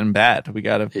 Stuff is getting bad. We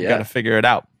gotta figure it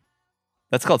out.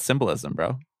 That's called symbolism,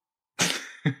 bro.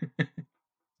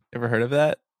 Ever heard of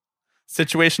that?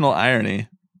 Situational irony.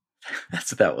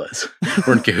 That's what that was.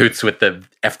 We're in cahoots with the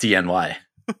FDNY.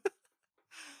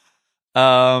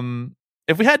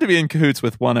 If we had to be in cahoots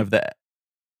with one of the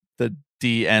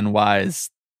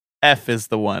DNYs, F is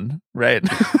the one, right?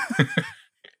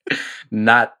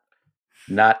 Not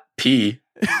P.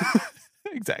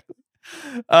 Exactly.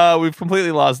 We've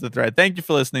completely lost the thread. Thank you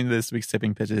for listening to this week's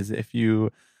Tipping Pitches. If you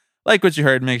like what you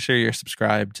heard, make sure you're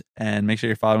subscribed and make sure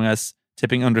you're following us,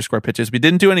 Tipping_Pitches. We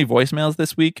didn't do any voicemails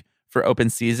this week for open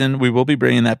season. We will be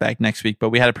bringing that back next week, but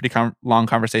we had a pretty long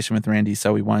conversation with Randy,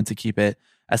 so we wanted to keep it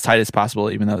as tight as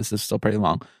possible, even though this is still pretty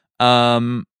long.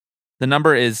 The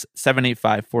number is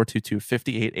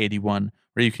 785-422-5881,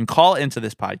 where you can call into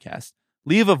this podcast,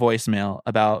 leave a voicemail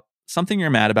about something you're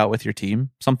mad about with your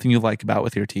team, something you like about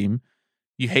with your team.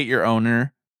 You hate your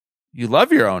owner. You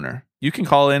love your owner. You can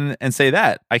call in and say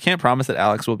that. I can't promise that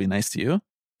Alex will be nice to you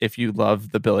if you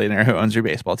love the billionaire who owns your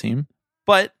baseball team.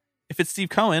 But if it's Steve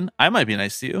Cohen, I might be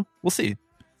nice to you. We'll see.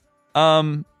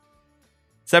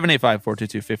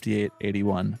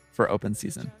 785-422-5881 for open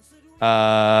season.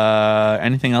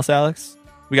 Anything else, Alex?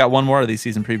 We got one more of these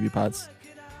season preview pods.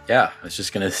 Yeah, I was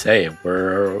just gonna say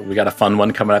we got a fun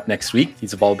one coming up next week. These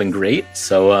have all been great,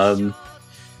 so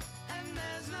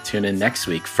tune in next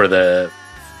week for the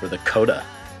coda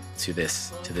to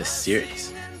this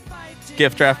series.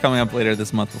 Gift draft coming up later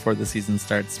this month before the season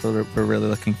starts. We're really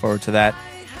looking forward to that,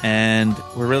 and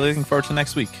we're really looking forward to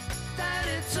next week.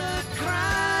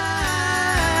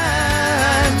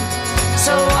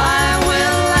 So I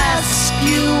will ask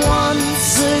you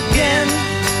once again.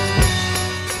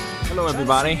 Hello,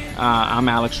 everybody. I'm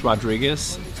Alex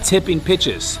Rodriguez. Tipping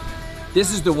Pitches.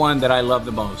 This is the one that I love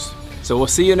the most. So we'll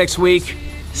see you next week.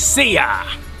 See ya!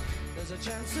 There's a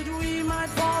chance that we might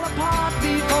fall apart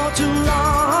before too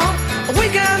long. We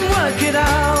can work it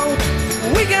out.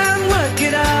 We can work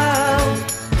it out.